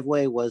the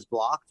driveway was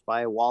blocked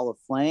by a wall of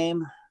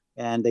flame,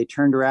 and they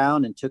turned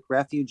around and took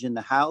refuge in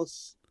the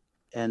house,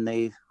 and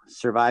they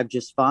survived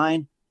just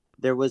fine.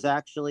 There was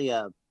actually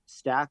a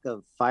stack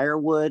of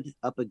firewood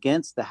up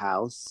against the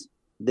house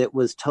that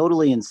was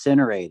totally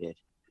incinerated,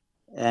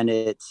 and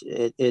it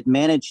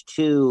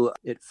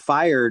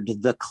fired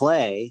the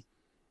clay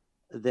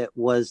that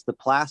was the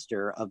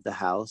plaster of the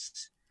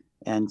house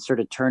and sort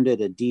of turned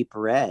it a deep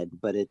red,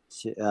 but it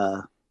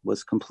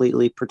was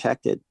completely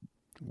protected.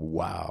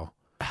 Wow.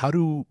 How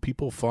do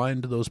people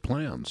find those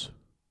plans?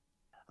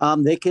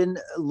 They can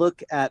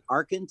look at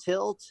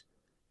Arkintilt.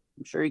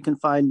 I'm sure you can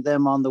find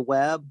them on the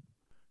web.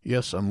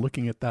 Yes, I'm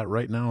looking at that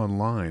right now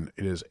online.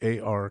 It is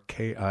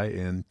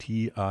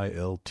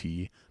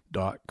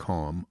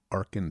ARKINTILT.com,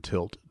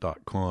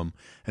 arkintilt.com.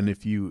 And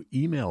if you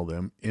email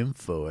them,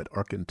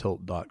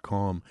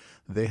 info@arkintilt.com,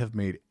 they have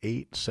made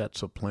 8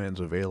 sets of plans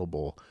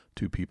available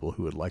to people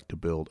who would like to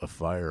build a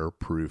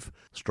fireproof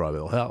straw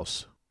bale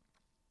house.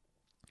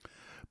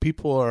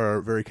 People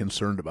are very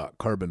concerned about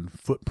carbon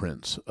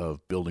footprints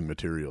of building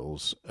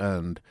materials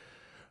and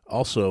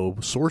also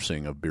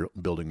sourcing of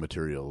building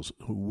materials.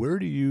 Where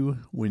do you,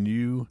 when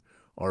you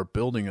are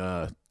building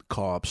a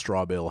co-op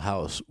straw bale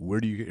house, where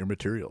do you get your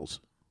materials?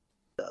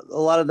 A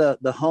lot of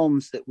the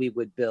homes that we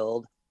would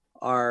build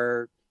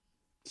are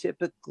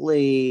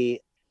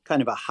typically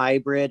kind of a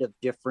hybrid of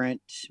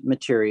different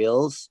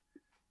materials.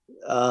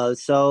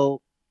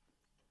 So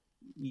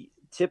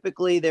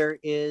typically there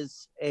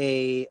is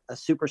a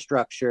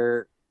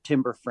superstructure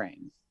timber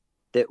frame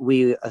that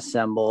we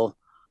assemble,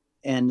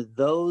 and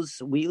those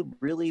we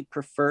really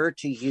prefer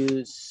to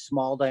use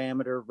small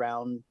diameter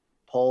round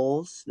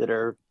poles that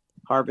are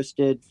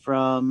harvested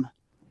from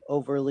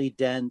overly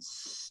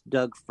dense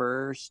Doug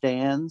fir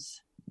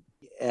stands,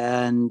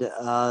 and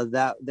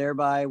that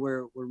thereby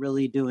we're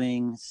really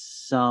doing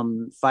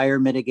some fire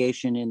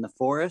mitigation in the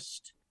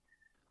forest,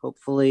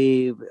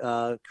 hopefully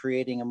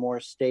creating a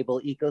more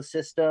stable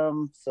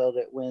ecosystem so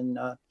that when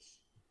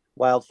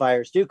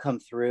wildfires do come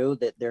through,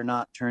 that they're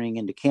not turning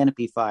into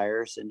canopy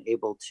fires and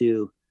able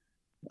to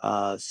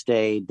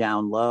stay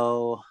down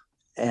low.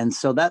 And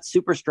so that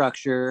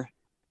superstructure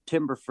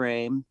timber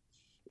frame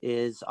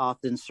is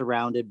often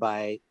surrounded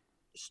by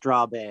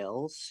straw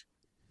bales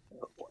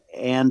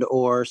and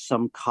or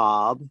some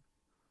cob,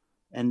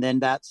 and then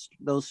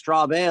those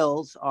straw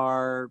bales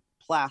are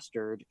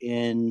plastered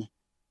in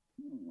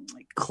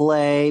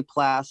clay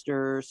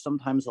plaster,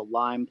 sometimes a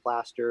lime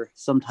plaster,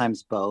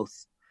 sometimes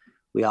both.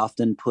 We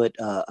often put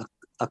a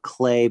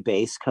clay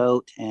base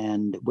coat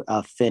and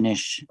a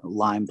finish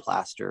lime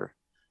plaster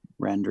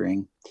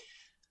rendering.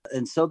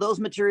 And so those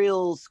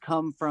materials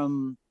come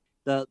from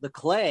the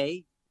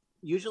clay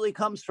usually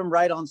comes from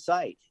right on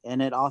site,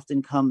 and it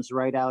often comes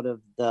right out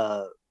of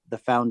the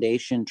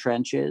foundation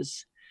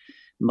trenches.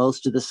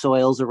 Most of the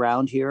soils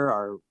around here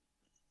are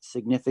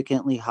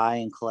significantly high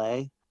in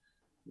clay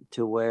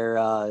to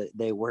where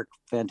they work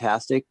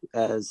fantastic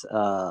as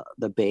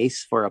the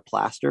base for a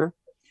plaster.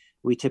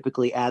 We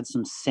typically add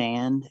some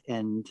sand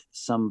and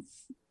some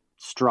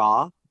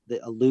straw,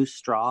 a loose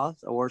straw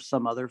or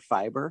some other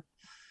fiber.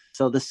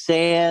 So the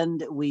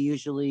sand we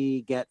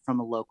usually get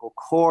from a local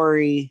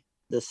quarry.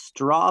 The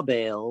straw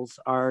bales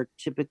are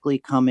typically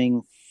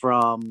coming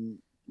from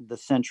the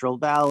Central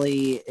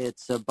Valley.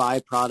 It's a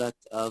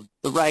byproduct of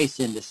the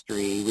rice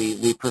industry.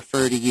 We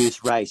prefer to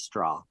use rice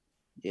straw.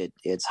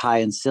 It's high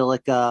in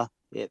silica.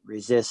 It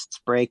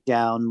resists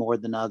breakdown more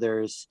than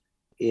others.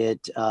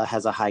 It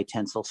has a high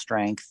tensile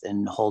strength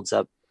and holds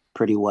up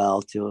pretty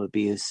well to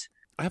abuse.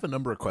 I have a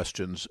number of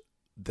questions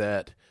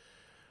that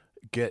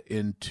get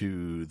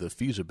into the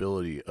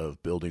feasibility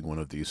of building one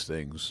of these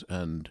things.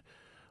 And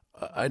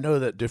I know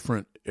that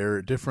different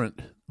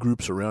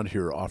groups around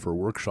here offer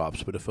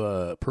workshops, but if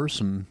a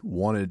person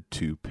wanted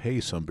to pay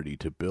somebody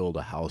to build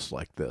a house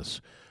like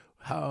this,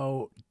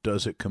 how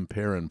does it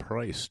compare in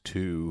price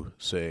to,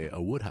 say,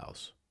 a wood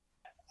house?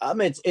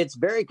 It's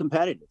very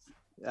competitive.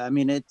 I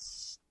mean,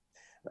 it's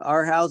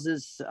our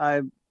houses.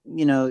 I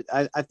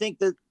think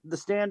that the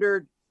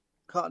standard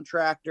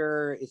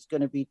contractor is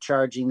going to be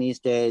charging these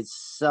days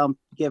some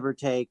give or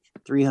take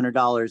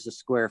 $300 a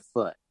square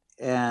foot.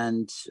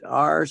 And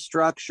our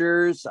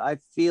structures, I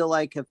feel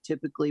like, have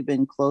typically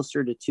been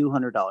closer to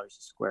 $200 a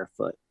square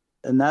foot.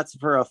 And that's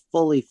for a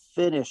fully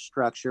finished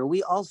structure.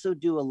 We also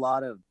do a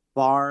lot of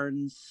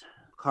barns,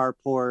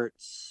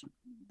 carports,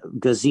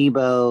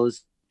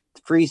 gazebos,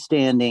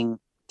 freestanding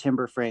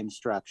timber frame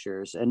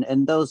structures.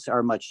 And those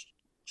are much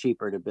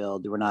cheaper to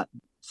build. We're not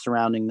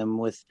surrounding them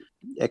with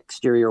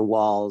exterior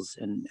walls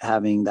and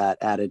having that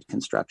added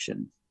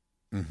construction.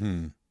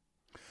 Mm-hmm.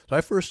 So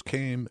I first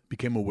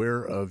became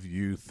aware of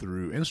you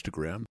through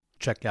Instagram.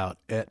 Check out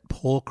at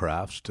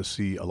Polcrafts to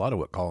see a lot of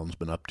what Colin's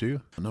been up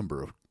to. A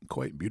number of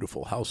quite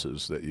beautiful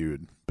houses that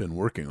you'd been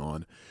working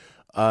on.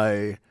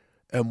 I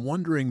am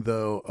wondering,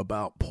 though,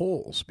 about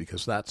poles,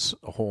 because that's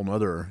a whole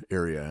nother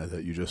area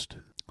that you just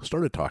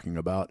started talking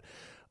about.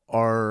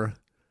 Are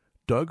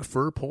Doug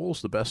fir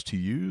poles the best to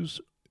use?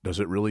 Does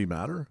it really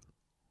matter?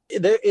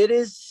 It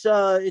is.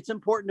 It's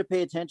important to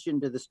pay attention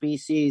to the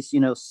species.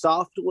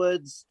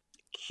 Softwoods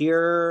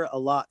cure a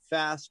lot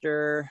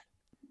faster,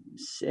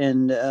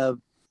 and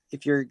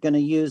if you're going to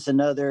use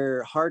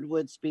another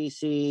hardwood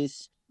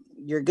species,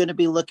 you're going to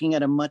be looking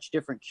at a much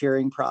different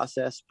curing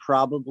process,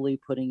 probably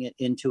putting it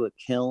into a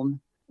kiln.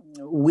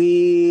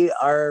 We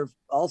are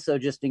also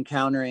just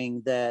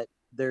encountering that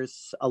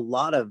there's a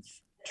lot of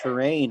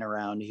terrain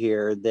around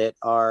here that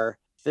are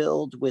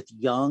filled with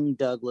young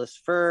Douglas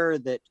fir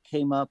that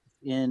came up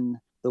in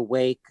the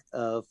wake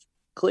of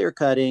clear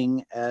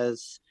cutting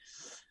as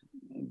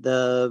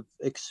the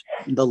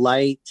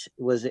light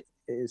was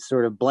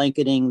sort of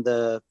blanketing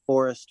the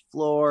forest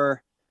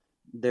floor.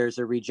 There's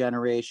a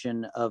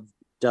regeneration of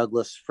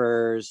Douglas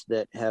firs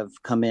that have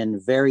come in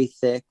very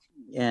thick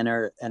and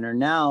are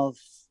now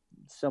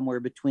somewhere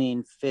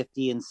between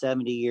 50 and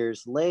 70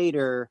 years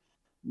later.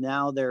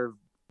 Now they're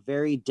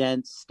very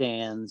dense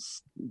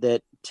stands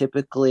that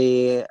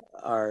typically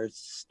are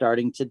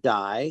starting to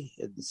die.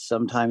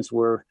 Sometimes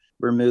we're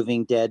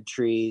removing dead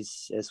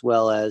trees as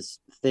well as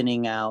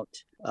thinning out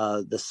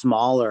the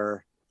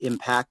smaller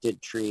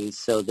impacted trees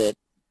so that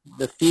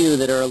the few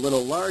that are a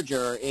little larger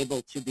are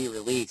able to be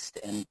released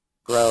and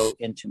grow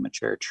into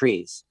mature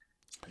trees.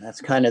 And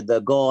that's kind of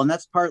the goal. And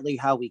that's partly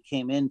how we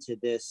came into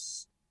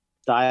this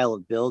style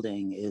of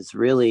building, is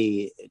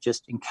really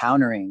just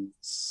encountering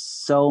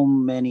so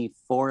many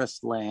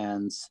forest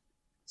lands,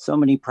 so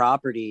many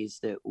properties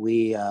that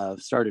we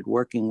started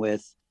working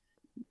with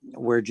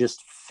were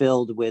just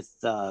filled with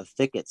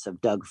thickets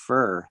of Doug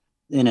fir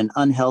in an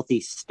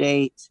unhealthy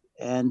state.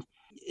 And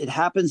it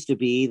happens to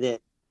be that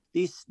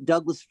these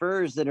Douglas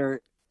firs that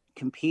are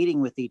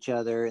competing with each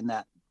other in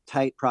that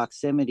tight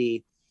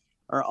proximity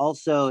are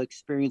also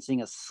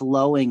experiencing a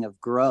slowing of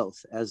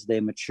growth as they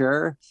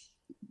mature.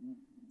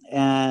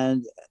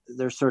 And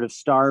they're sort of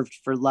starved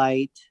for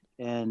light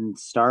and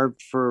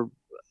starved for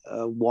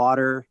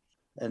water.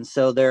 And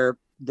so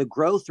the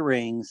growth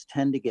rings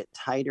tend to get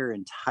tighter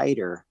and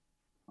tighter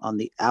on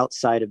the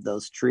outside of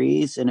those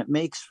trees. And it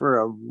makes for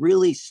a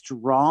really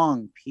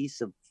strong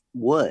piece of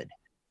wood.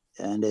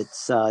 And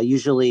it's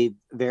usually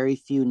very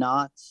few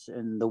knots.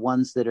 And the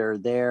ones that are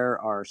there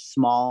are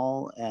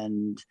small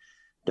and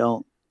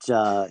don't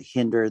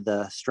hinder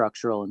the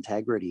structural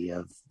integrity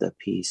of the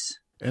piece.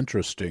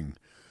 Interesting.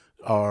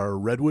 Are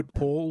redwood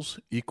poles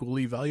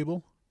equally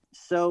valuable?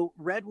 So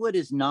redwood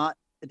it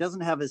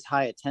doesn't have as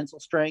high a tensile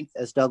strength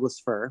as Douglas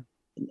fir.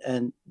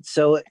 And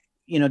so,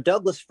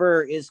 Douglas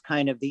fir is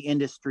kind of the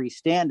industry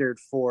standard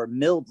for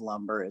milled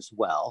lumber as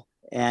well.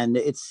 And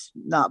it's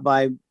not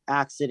by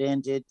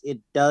accident. It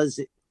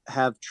does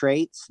have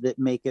traits that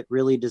make it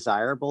really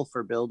desirable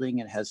for building.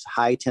 It has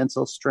high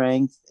tensile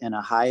strength and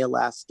a high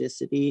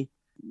elasticity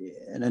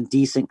and a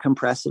decent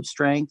compressive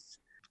strength.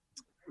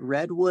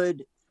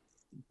 Redwood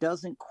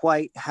doesn't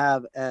quite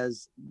have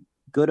as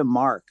good a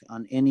mark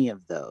on any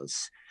of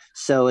those.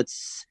 So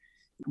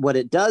what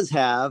it does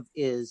have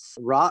is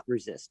rot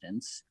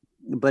resistance,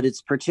 but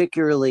it's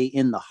particularly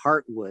in the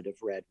heartwood of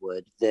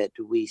redwood that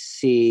we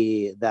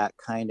see that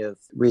kind of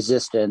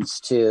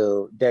resistance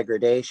to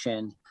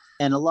degradation.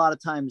 And a lot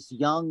of times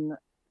young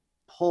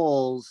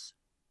poles,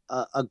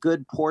 a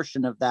good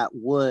portion of that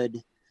wood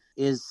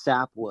is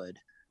sapwood.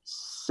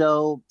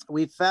 So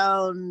we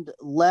found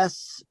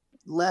less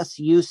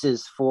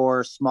uses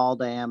for small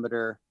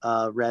diameter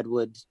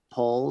redwood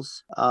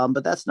poles.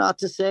 But that's not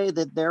to say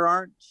that there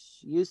aren't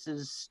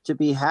uses to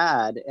be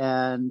had.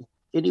 And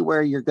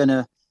anywhere you're going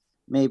to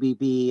maybe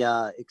be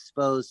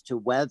exposed to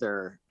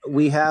weather,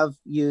 we have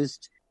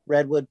used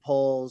redwood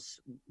poles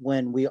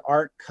when we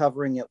aren't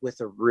covering it with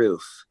a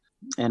roof.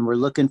 And we're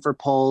looking for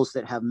poles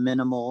that have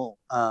minimal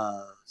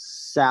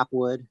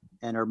sapwood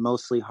and are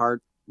mostly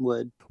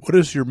hardwood. What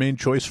is your main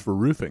choice for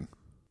roofing?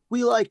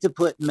 We like to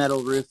put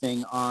metal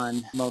roofing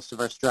on most of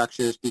our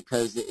structures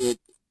because it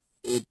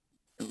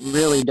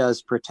really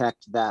does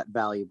protect that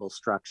valuable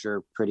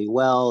structure pretty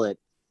well.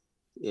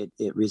 It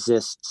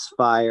resists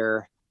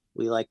fire.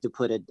 We like to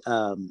put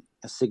a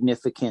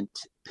significant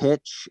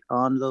pitch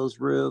on those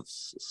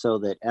roofs so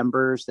that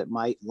embers that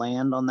might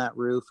land on that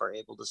roof are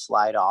able to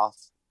slide off.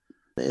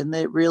 And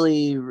it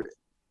really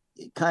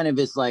kind of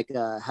is like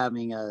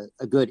having a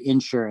good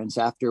insurance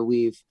after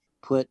we've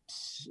put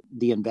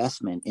the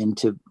investment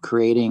into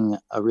creating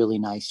a really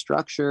nice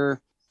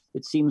structure.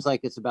 It seems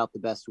like it's about the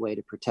best way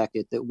to protect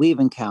it that we've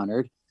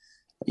encountered.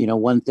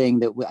 One thing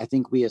that I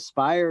think we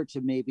aspire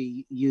to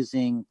maybe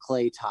using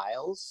clay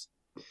tiles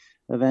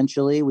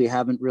eventually. We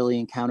haven't really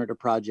encountered a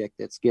project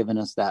that's given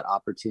us that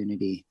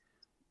opportunity,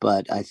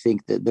 but I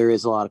think that there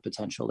is a lot of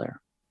potential there.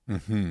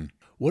 Mm-hmm.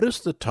 What is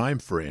the time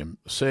frame?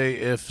 Say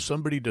if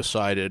somebody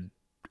decided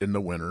in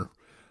the winter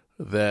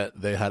that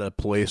they had a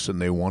place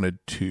and they wanted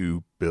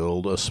to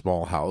build a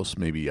small house,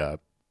 maybe a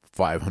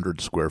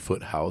 500 square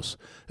foot house.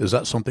 Is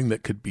that something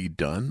that could be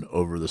done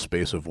over the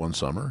space of one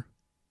summer?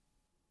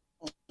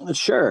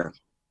 Sure.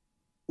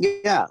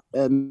 Yeah.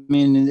 I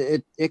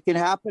mean, it can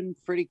happen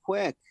pretty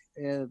quick.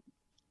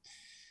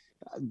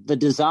 The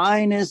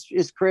design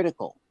is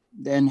critical.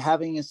 Then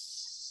having a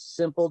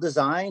simple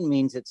design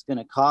means it's going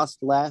to cost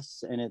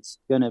less and it's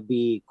going to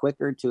be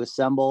quicker to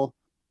assemble.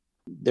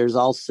 There's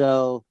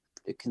also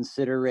the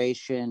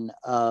consideration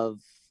of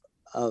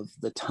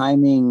the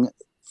timing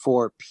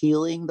for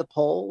peeling the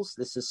poles.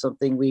 This is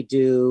something we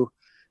do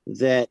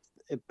that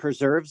it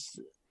preserves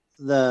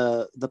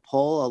the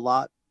pole a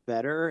lot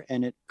better,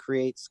 and it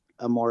creates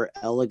a more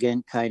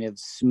elegant kind of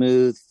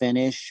smooth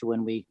finish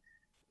when we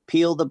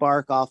peel the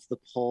bark off the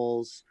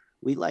poles.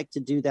 We like to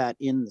do that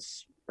in the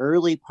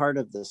early part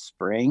of the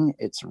spring.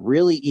 It's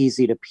really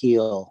easy to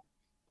peel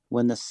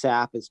when the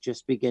sap is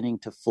just beginning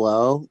to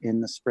flow in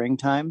the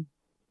springtime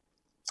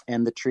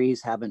and the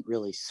trees haven't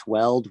really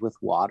swelled with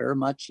water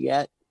much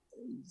yet.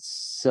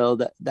 So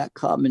that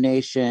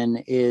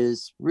combination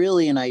is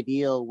really an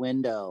ideal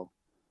window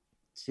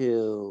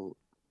to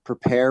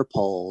prepare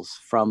poles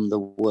from the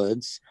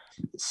woods.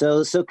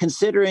 So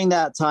considering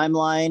that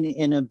timeline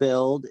in a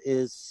build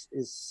is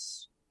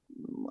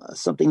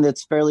something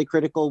that's fairly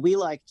critical. We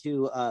like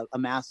to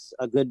amass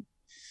a good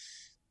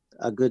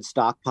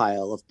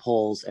stockpile of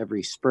poles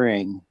every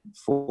spring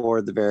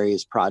for the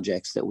various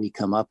projects that we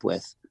come up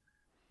with.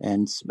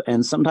 And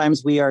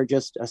sometimes we are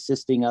just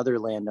assisting other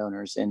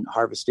landowners in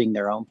harvesting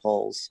their own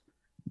poles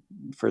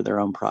for their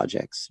own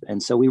projects.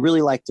 And so we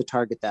really like to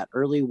target that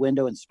early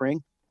window in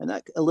spring. And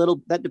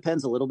that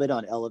depends a little bit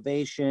on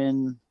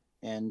elevation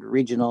and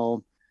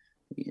regional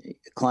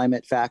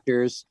climate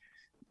factors.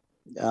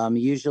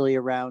 Usually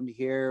around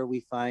here, we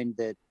find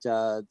that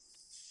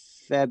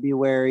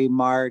February,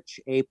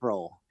 March,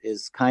 April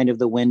is kind of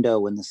the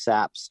window when the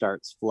sap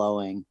starts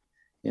flowing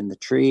in the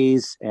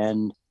trees,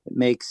 and it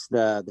makes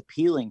the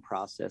peeling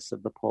process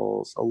of the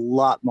poles a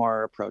lot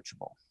more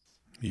approachable.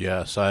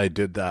 Yes, I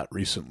did that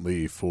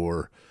recently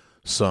for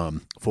a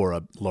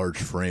large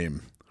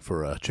frame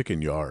for a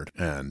chicken yard,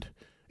 and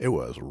it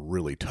was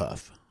really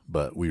tough,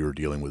 but we were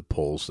dealing with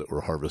poles that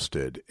were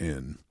harvested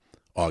in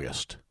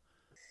August.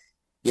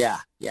 Yeah,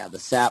 the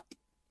sap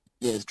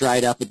is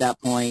dried up at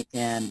that point,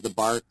 and the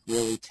bark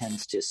really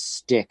tends to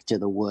stick to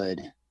the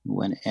wood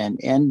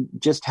and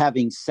just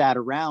having sat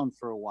around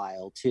for a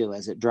while too,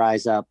 as it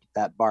dries up,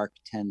 that bark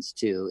tends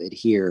to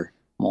adhere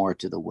more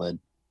to the wood.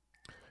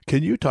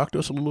 Can you talk to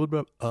us a little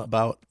bit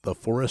about the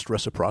Forest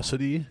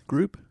Reciprocity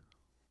Group?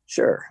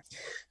 Sure.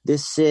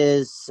 This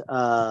is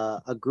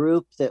a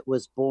group that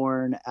was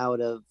born out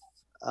of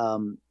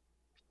an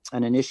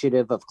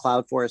initiative of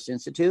Cloud Forest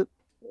Institute.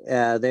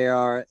 They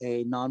are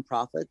a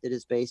nonprofit that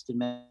is based in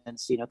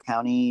Mendocino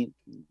County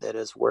that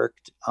has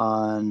worked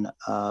on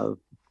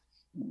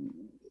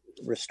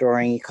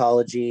restoring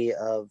ecology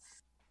of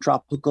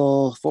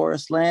tropical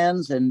forest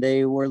lands, and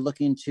they were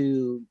looking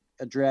to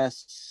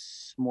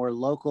address more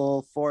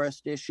local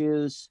forest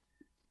issues.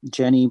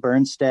 Jenny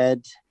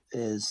Bernstead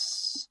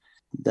is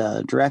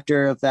the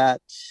director of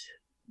that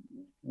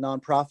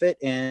nonprofit,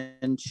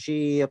 and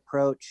she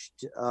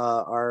approached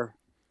our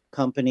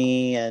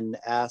company and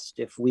asked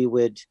if we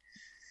would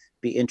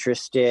be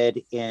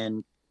interested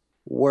in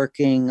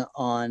working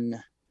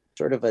on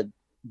sort of a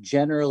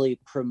generally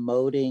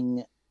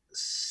promoting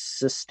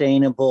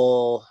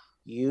sustainable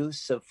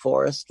use of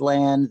forest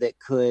land that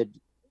could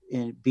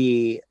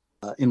be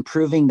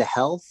improving the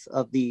health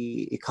of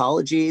the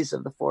ecologies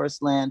of the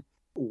forest land,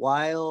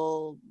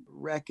 while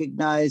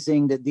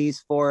recognizing that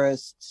these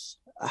forests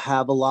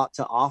have a lot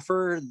to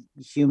offer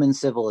human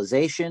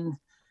civilization.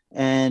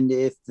 And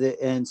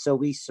so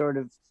we sort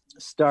of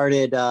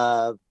started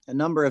a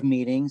number of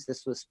meetings.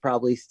 This was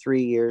probably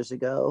 3 years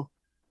ago,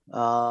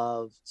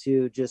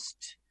 to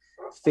just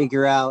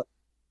figure out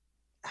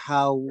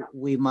how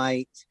we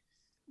might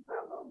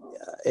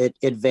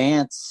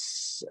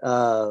advance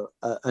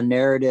a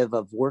narrative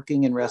of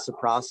working in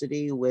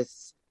reciprocity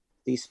with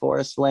these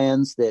forest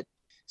lands that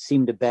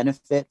seem to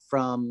benefit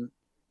from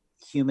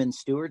human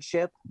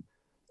stewardship,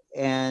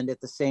 and at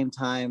the same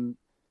time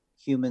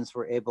humans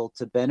were able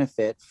to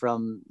benefit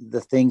from the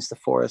things the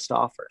forest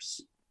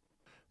offers.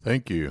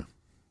 Thank you.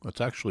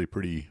 That's actually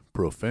pretty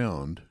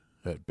profound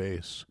at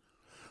base.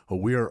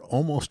 Well, we are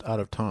almost out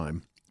of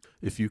time.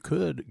 If you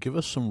could give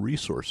us some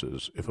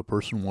resources if a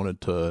person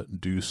wanted to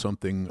do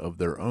something of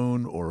their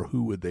own, or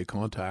who would they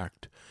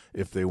contact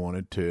if they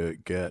wanted to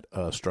get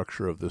a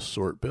structure of this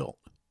sort built?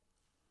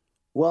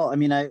 Well, I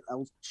mean,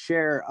 I'll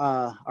share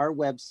our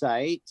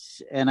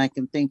website, and I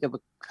can think of a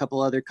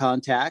couple other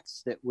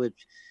contacts that would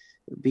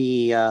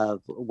be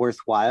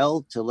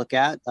worthwhile to look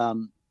at.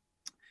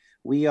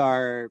 We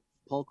are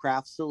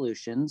Polecraft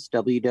Solutions,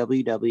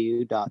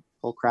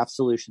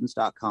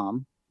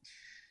 www.polecraftsolutions.com.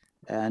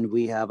 And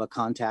we have a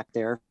contact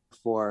there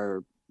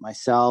for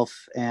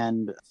myself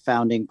and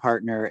founding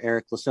partner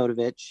Eric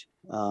Lasodovich.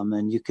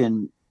 And you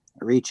can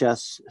reach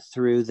us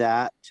through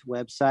that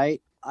website.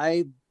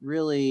 I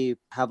really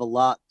have a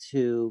lot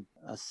to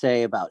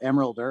say about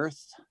Emerald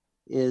Earth.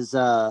 Is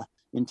a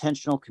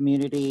intentional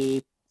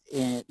community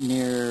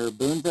near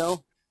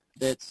Boonville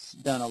that's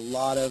done a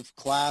lot of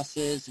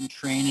classes and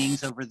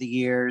trainings over the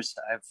years.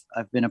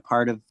 I've been a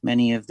part of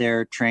many of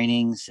their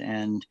trainings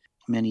and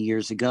many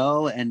years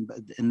ago, and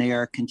they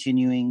are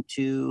continuing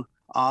to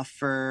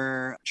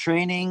offer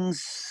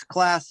trainings,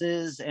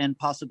 classes, and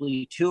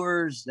possibly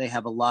tours. They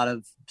have a lot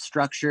of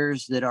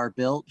structures that are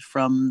built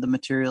from the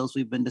materials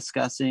we've been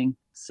discussing.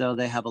 So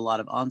they have a lot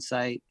of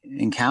on-site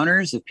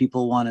encounters. If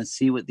people want to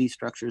see what these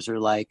structures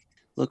are like,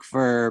 look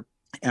for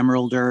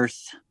Emerald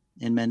Earth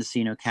in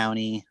Mendocino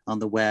County on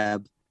the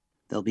web.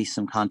 There'll be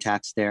some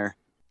contacts there.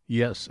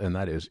 Yes, and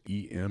that is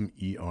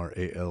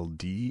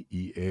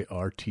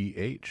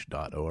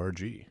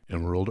EMERALDEARTH.org,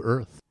 Emerald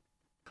Earth.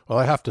 Well,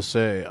 I have to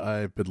say,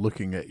 I've been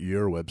looking at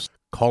your website.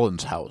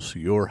 Colin's house,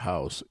 your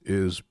house,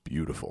 is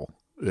beautiful.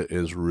 It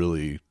is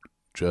really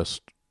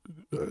just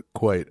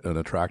quite an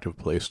attractive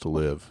place to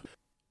live.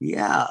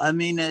 Yeah, I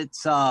mean,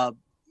 it's, I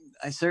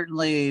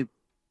certainly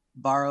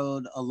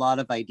borrowed a lot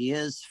of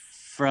ideas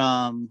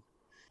from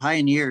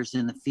pioneers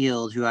in the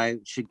field who I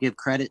should give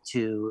credit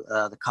to,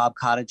 the Cobb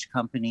Cottage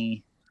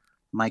Company,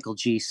 Michael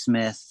G.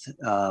 Smith,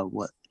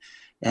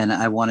 and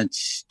I wanted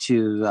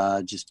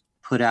to just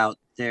put out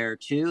there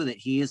too that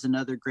he is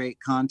another great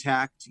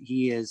contact.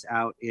 He is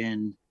out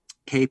in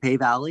Capay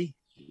Valley,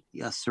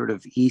 sort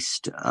of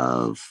east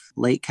of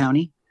Lake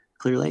County,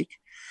 Clear Lake,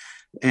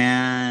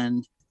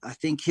 and I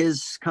think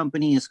his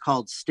company is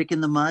called Stick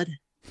in the Mud.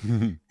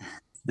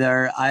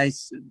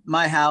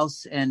 My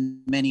house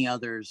and many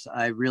others,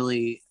 I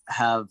really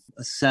have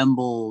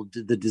assembled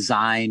the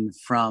design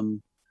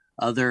from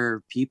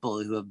other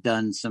people who have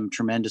done some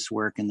tremendous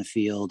work in the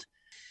field.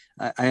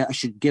 I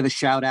should give a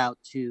shout out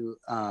to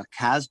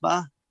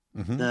CASBA,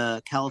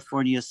 the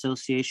California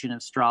Association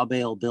of Straw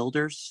Bale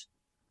Builders.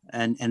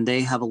 And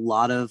they have a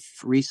lot of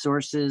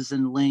resources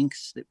and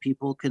links that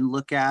people can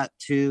look at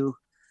to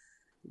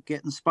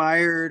get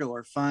inspired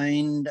or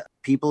find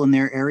people in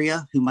their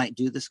area who might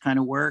do this kind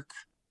of work.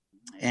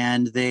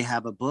 And they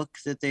have a book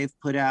that they've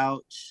put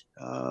out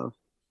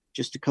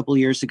just a couple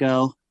years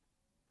ago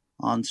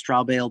on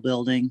straw bale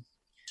building.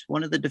 It's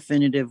one of the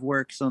definitive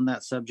works on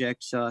that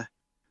subject. So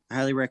I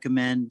highly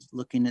recommend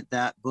looking at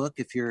that book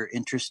if you're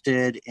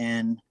interested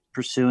in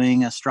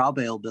pursuing a straw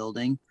bale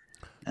building.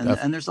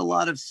 And there's a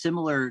lot of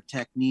similar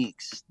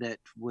techniques that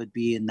would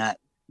be in that,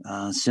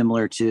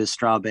 similar to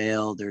straw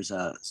bale. There's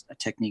a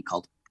technique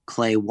called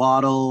clay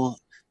wattle,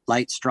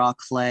 light straw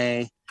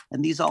clay.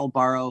 And these all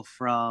borrow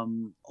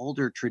from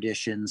older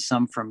traditions,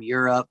 some from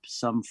Europe,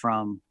 some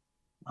from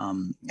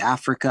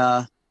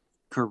Africa,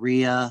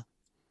 Korea.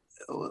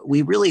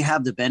 We really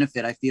have the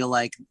benefit, I feel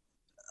like,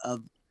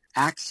 of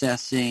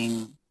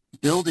accessing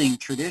building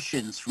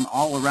traditions from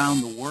all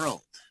around the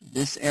world.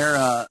 This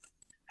era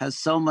has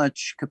so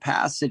much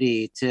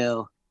capacity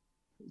to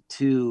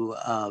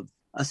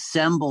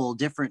assemble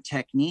different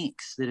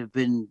techniques that have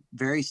been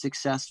very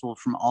successful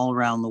from all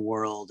around the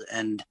world.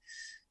 And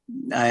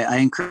I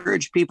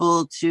encourage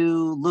people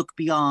to look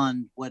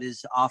beyond what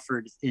is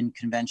offered in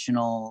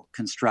conventional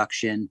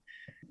construction,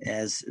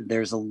 as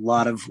there's a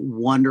lot of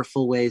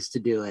wonderful ways to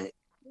do it.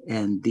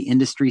 And the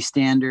industry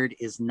standard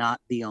is not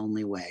the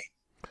only way.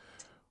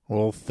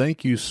 Well,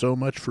 thank you so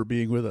much for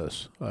being with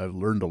us. I've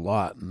learned a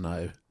lot, and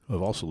I've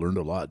also learned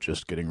a lot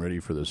just getting ready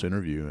for this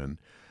interview. And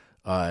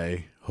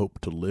I hope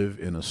to live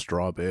in a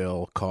straw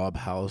bale, cob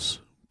house,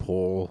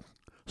 pole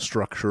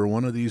structure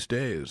one of these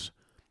days.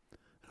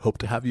 Hope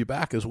to have you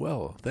back as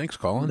well. Thanks,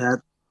 Colin.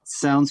 That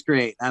sounds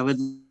great. I would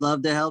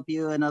love to help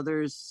you and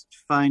others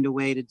find a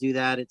way to do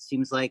that. It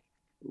seems like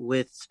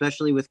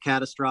especially with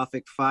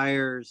catastrophic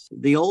fires,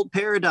 the old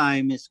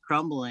paradigm is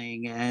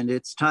crumbling, and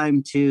it's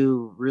time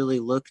to really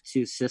look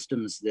to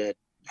systems that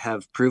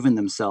have proven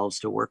themselves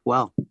to work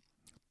well.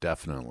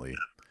 Definitely.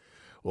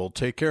 Well,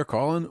 take care,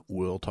 Colin.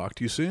 We'll talk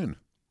to you soon.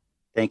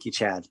 Thank you,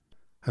 Chad.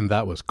 And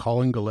that was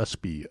Colin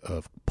Gillespie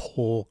of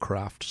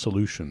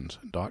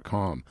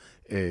PoleCraftSolutions.com,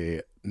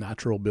 a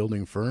natural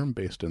building firm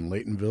based in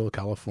Laytonville,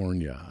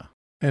 California.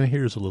 And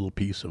here's a little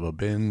piece of a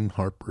Ben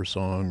Harper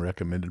song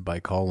recommended by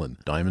Colin,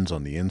 Diamonds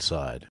on the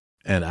Inside.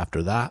 And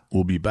after that,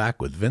 we'll be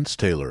back with Vince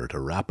Taylor to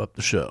wrap up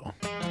the show.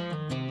 I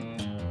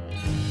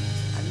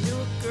knew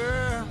a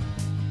girl,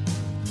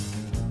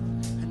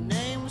 her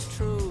name was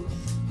Truth.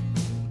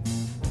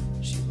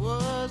 She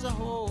was a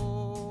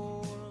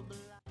whore.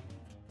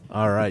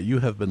 All right, you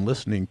have been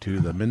listening to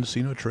the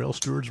Mendocino Trail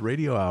Stewards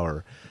Radio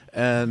Hour.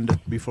 And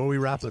before we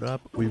wrap it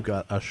up, we've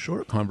got a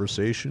short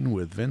conversation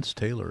with Vince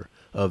Taylor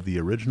of the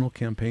original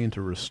campaign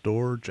to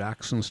restore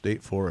Jackson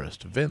State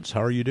Forest. Vince,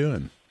 how are you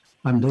doing?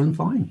 I'm doing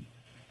fine.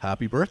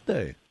 Happy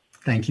birthday.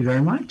 Thank you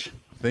very much.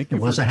 Thank you.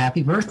 It was a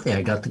happy birthday.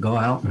 I got to go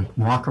out and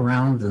walk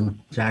around in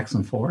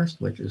Jackson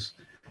Forest, which is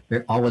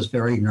always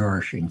very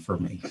nourishing for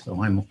me.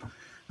 So I'm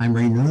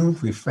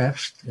renewed,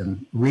 refreshed,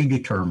 and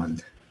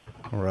redetermined.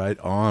 Right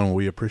on.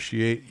 We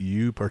appreciate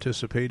you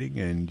participating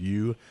and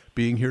you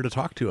being here to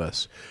talk to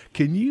us.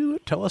 Can you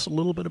tell us a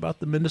little bit about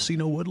the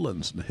Mendocino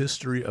Woodlands and the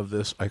history of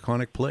this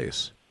iconic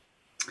place?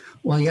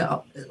 Well, yeah,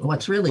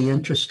 what's really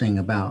interesting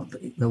about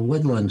the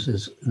Woodlands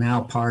is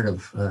now part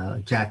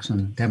of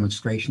Jackson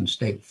Demonstration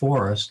State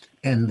Forest,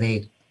 and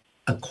they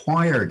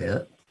acquired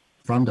it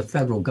from the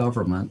federal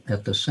government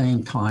at the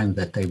same time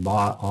that they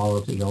bought all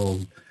of the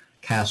old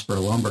Casper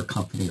Lumber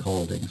Company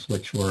holdings,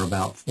 which were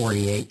about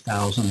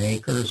 48,000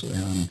 acres,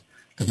 and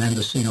the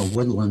Mendocino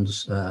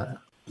Woodlands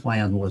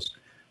plan was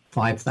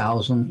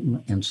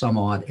 5,000 and some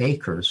odd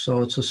acres.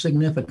 So it's a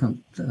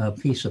significant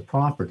piece of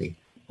property.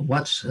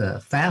 What's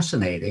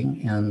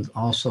fascinating and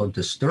also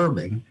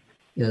disturbing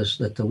is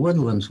that the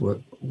Woodlands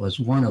was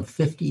one of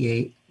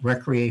 58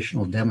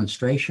 recreational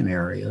demonstration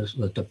areas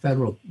that the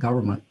federal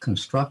government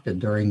constructed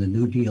during the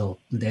New Deal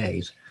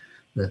days.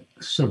 The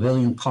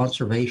Civilian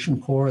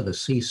Conservation Corps, the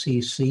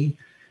CCC,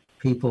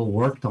 people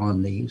worked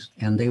on these,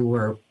 and they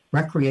were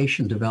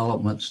recreation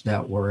developments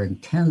that were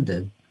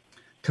intended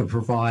to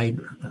provide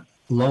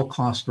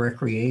low-cost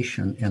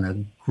recreation in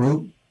a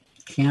group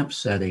camp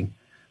setting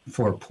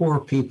for poor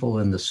people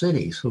in the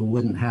cities who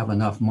wouldn't have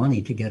enough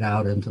money to get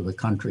out into the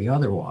country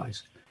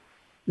otherwise.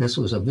 This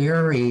was a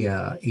very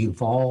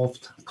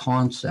evolved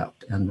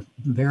concept and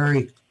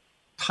very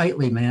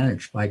tightly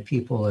managed by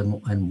people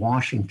in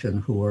Washington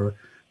who were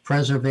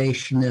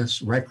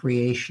preservationists,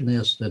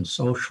 recreationists, and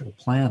social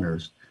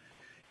planners.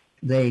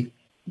 They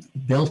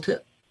built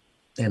it,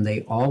 and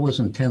they always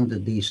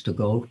intended these to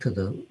go to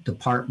the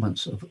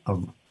departments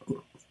of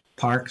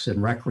parks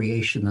and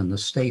recreation in the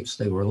states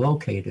they were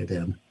located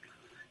in.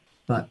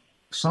 But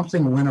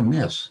something went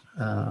amiss.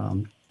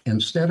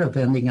 Instead of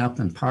ending up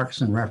in parks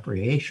and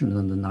recreation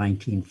in the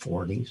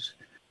 1940s,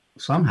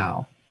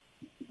 somehow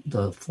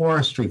the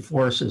forestry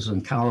forces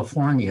in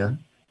California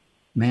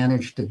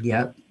managed to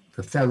get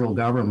the federal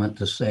government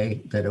to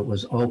say that it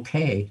was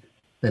okay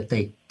that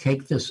they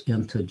take this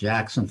into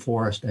Jackson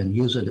Forest and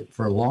use it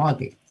for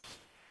logging.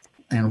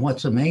 And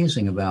what's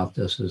amazing about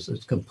this is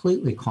it's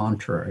completely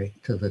contrary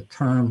to the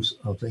terms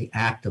of the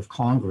Act of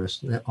Congress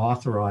that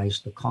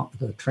authorized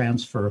the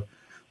transfer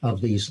of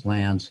these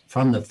lands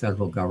from the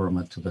federal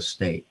government to the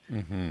state.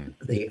 Mm-hmm.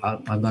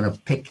 I'm going to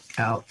pick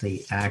out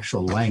the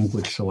actual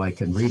language so I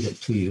can read it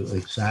to you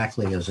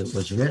exactly as it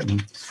was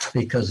written,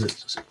 because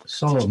it's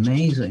so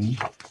amazing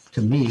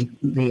to me.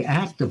 The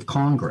Act of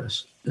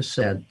Congress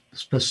said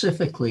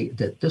specifically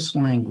that this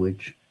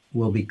language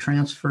will be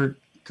transferred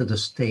to the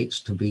states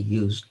to be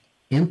used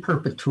in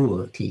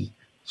perpetuity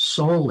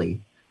solely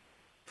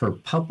for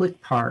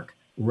public park,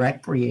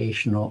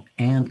 recreational,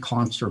 and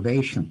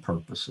conservation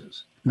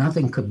purposes.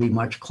 Nothing could be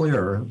much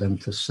clearer than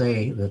to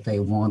say that they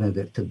wanted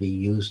it to be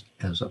used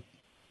as a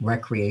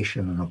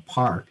recreation in a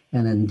park.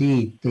 And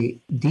indeed, the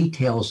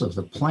details of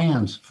the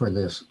plans for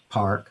this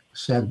park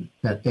said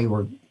that they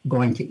were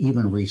going to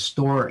even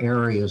restore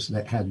areas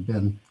that had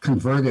been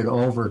converted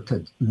over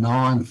to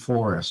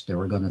non-forest. They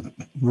were going to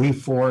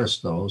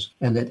reforest those,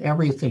 and that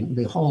everything,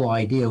 the whole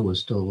idea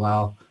was to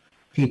allow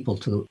people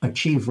to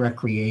achieve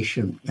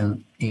recreation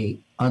in a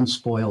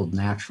unspoiled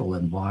natural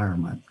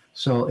environment.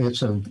 So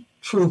it's a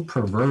true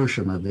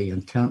perversion of the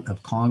intent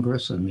of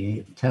Congress and the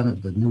intent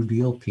of the New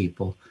Deal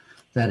people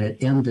that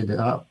it ended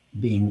up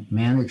being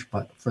managed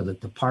for the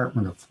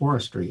Department of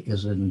Forestry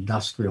as an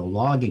industrial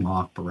logging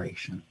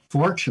operation.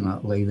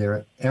 Fortunately,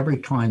 every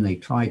time they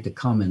tried to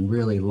come and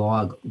really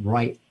log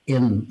right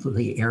in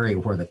the area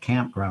where the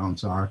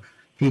campgrounds are,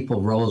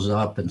 people rose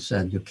up and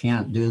said, you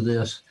can't do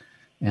this.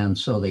 And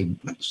so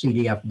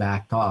CDF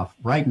backed off.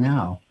 Right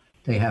now,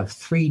 they have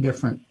 3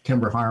 different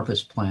timber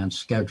harvest plans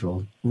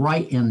scheduled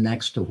right in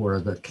next to where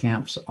the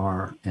camps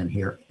are, and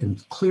here in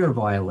clear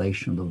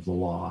violation of the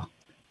law.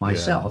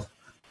 Myself,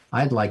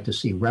 I'd like to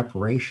see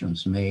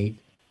reparations made,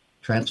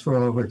 transfer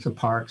over to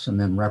parks, and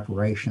then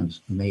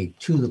reparations made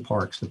to the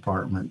Parks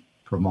Department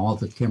from all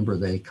the timber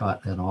they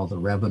cut and all the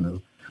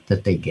revenue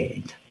that they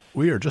gained.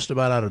 We are just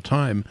about out of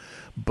time,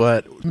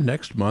 but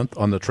next month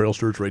on the Trail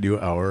Stewards Radio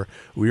Hour,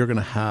 we are going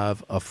to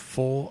have a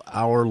full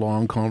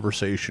hour-long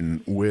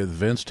conversation with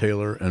Vince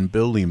Taylor and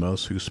Bill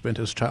Lemos, who spent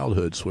his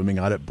childhood swimming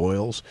out at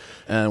Boyles,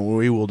 and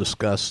we will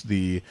discuss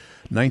the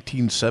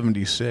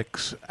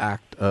 1976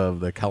 act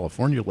of the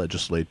California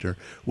legislature,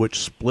 which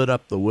split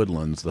up the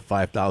woodlands. The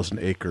 5,000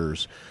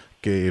 acres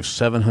gave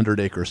 700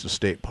 acres to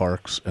state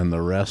parks, and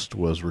the rest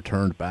was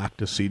returned back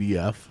to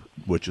CDF,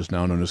 which is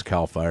now known as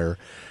CAL FIRE.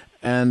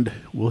 And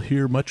we'll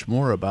hear much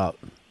more about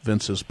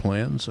Vince's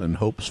plans and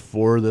hopes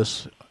for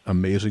this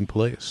amazing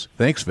place.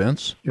 Thanks,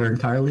 Vince. You're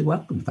entirely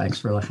welcome. Thanks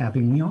for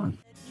having me on.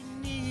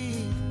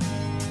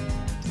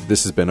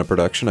 This has been a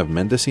production of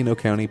Mendocino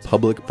County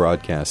Public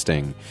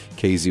Broadcasting,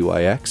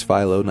 KZYX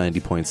Philo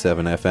 90.7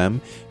 FM,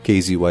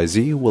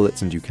 KZYZ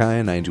Willits and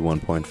Ukiah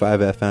 91.5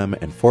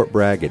 FM, and Fort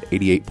Bragg at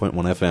 88.1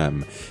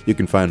 FM. You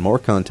can find more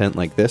content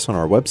like this on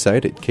our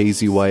website at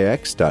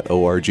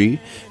kzyx.org,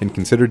 and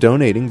consider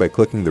donating by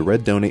clicking the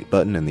red donate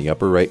button in the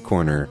upper right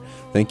corner.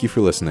 Thank you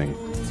for listening.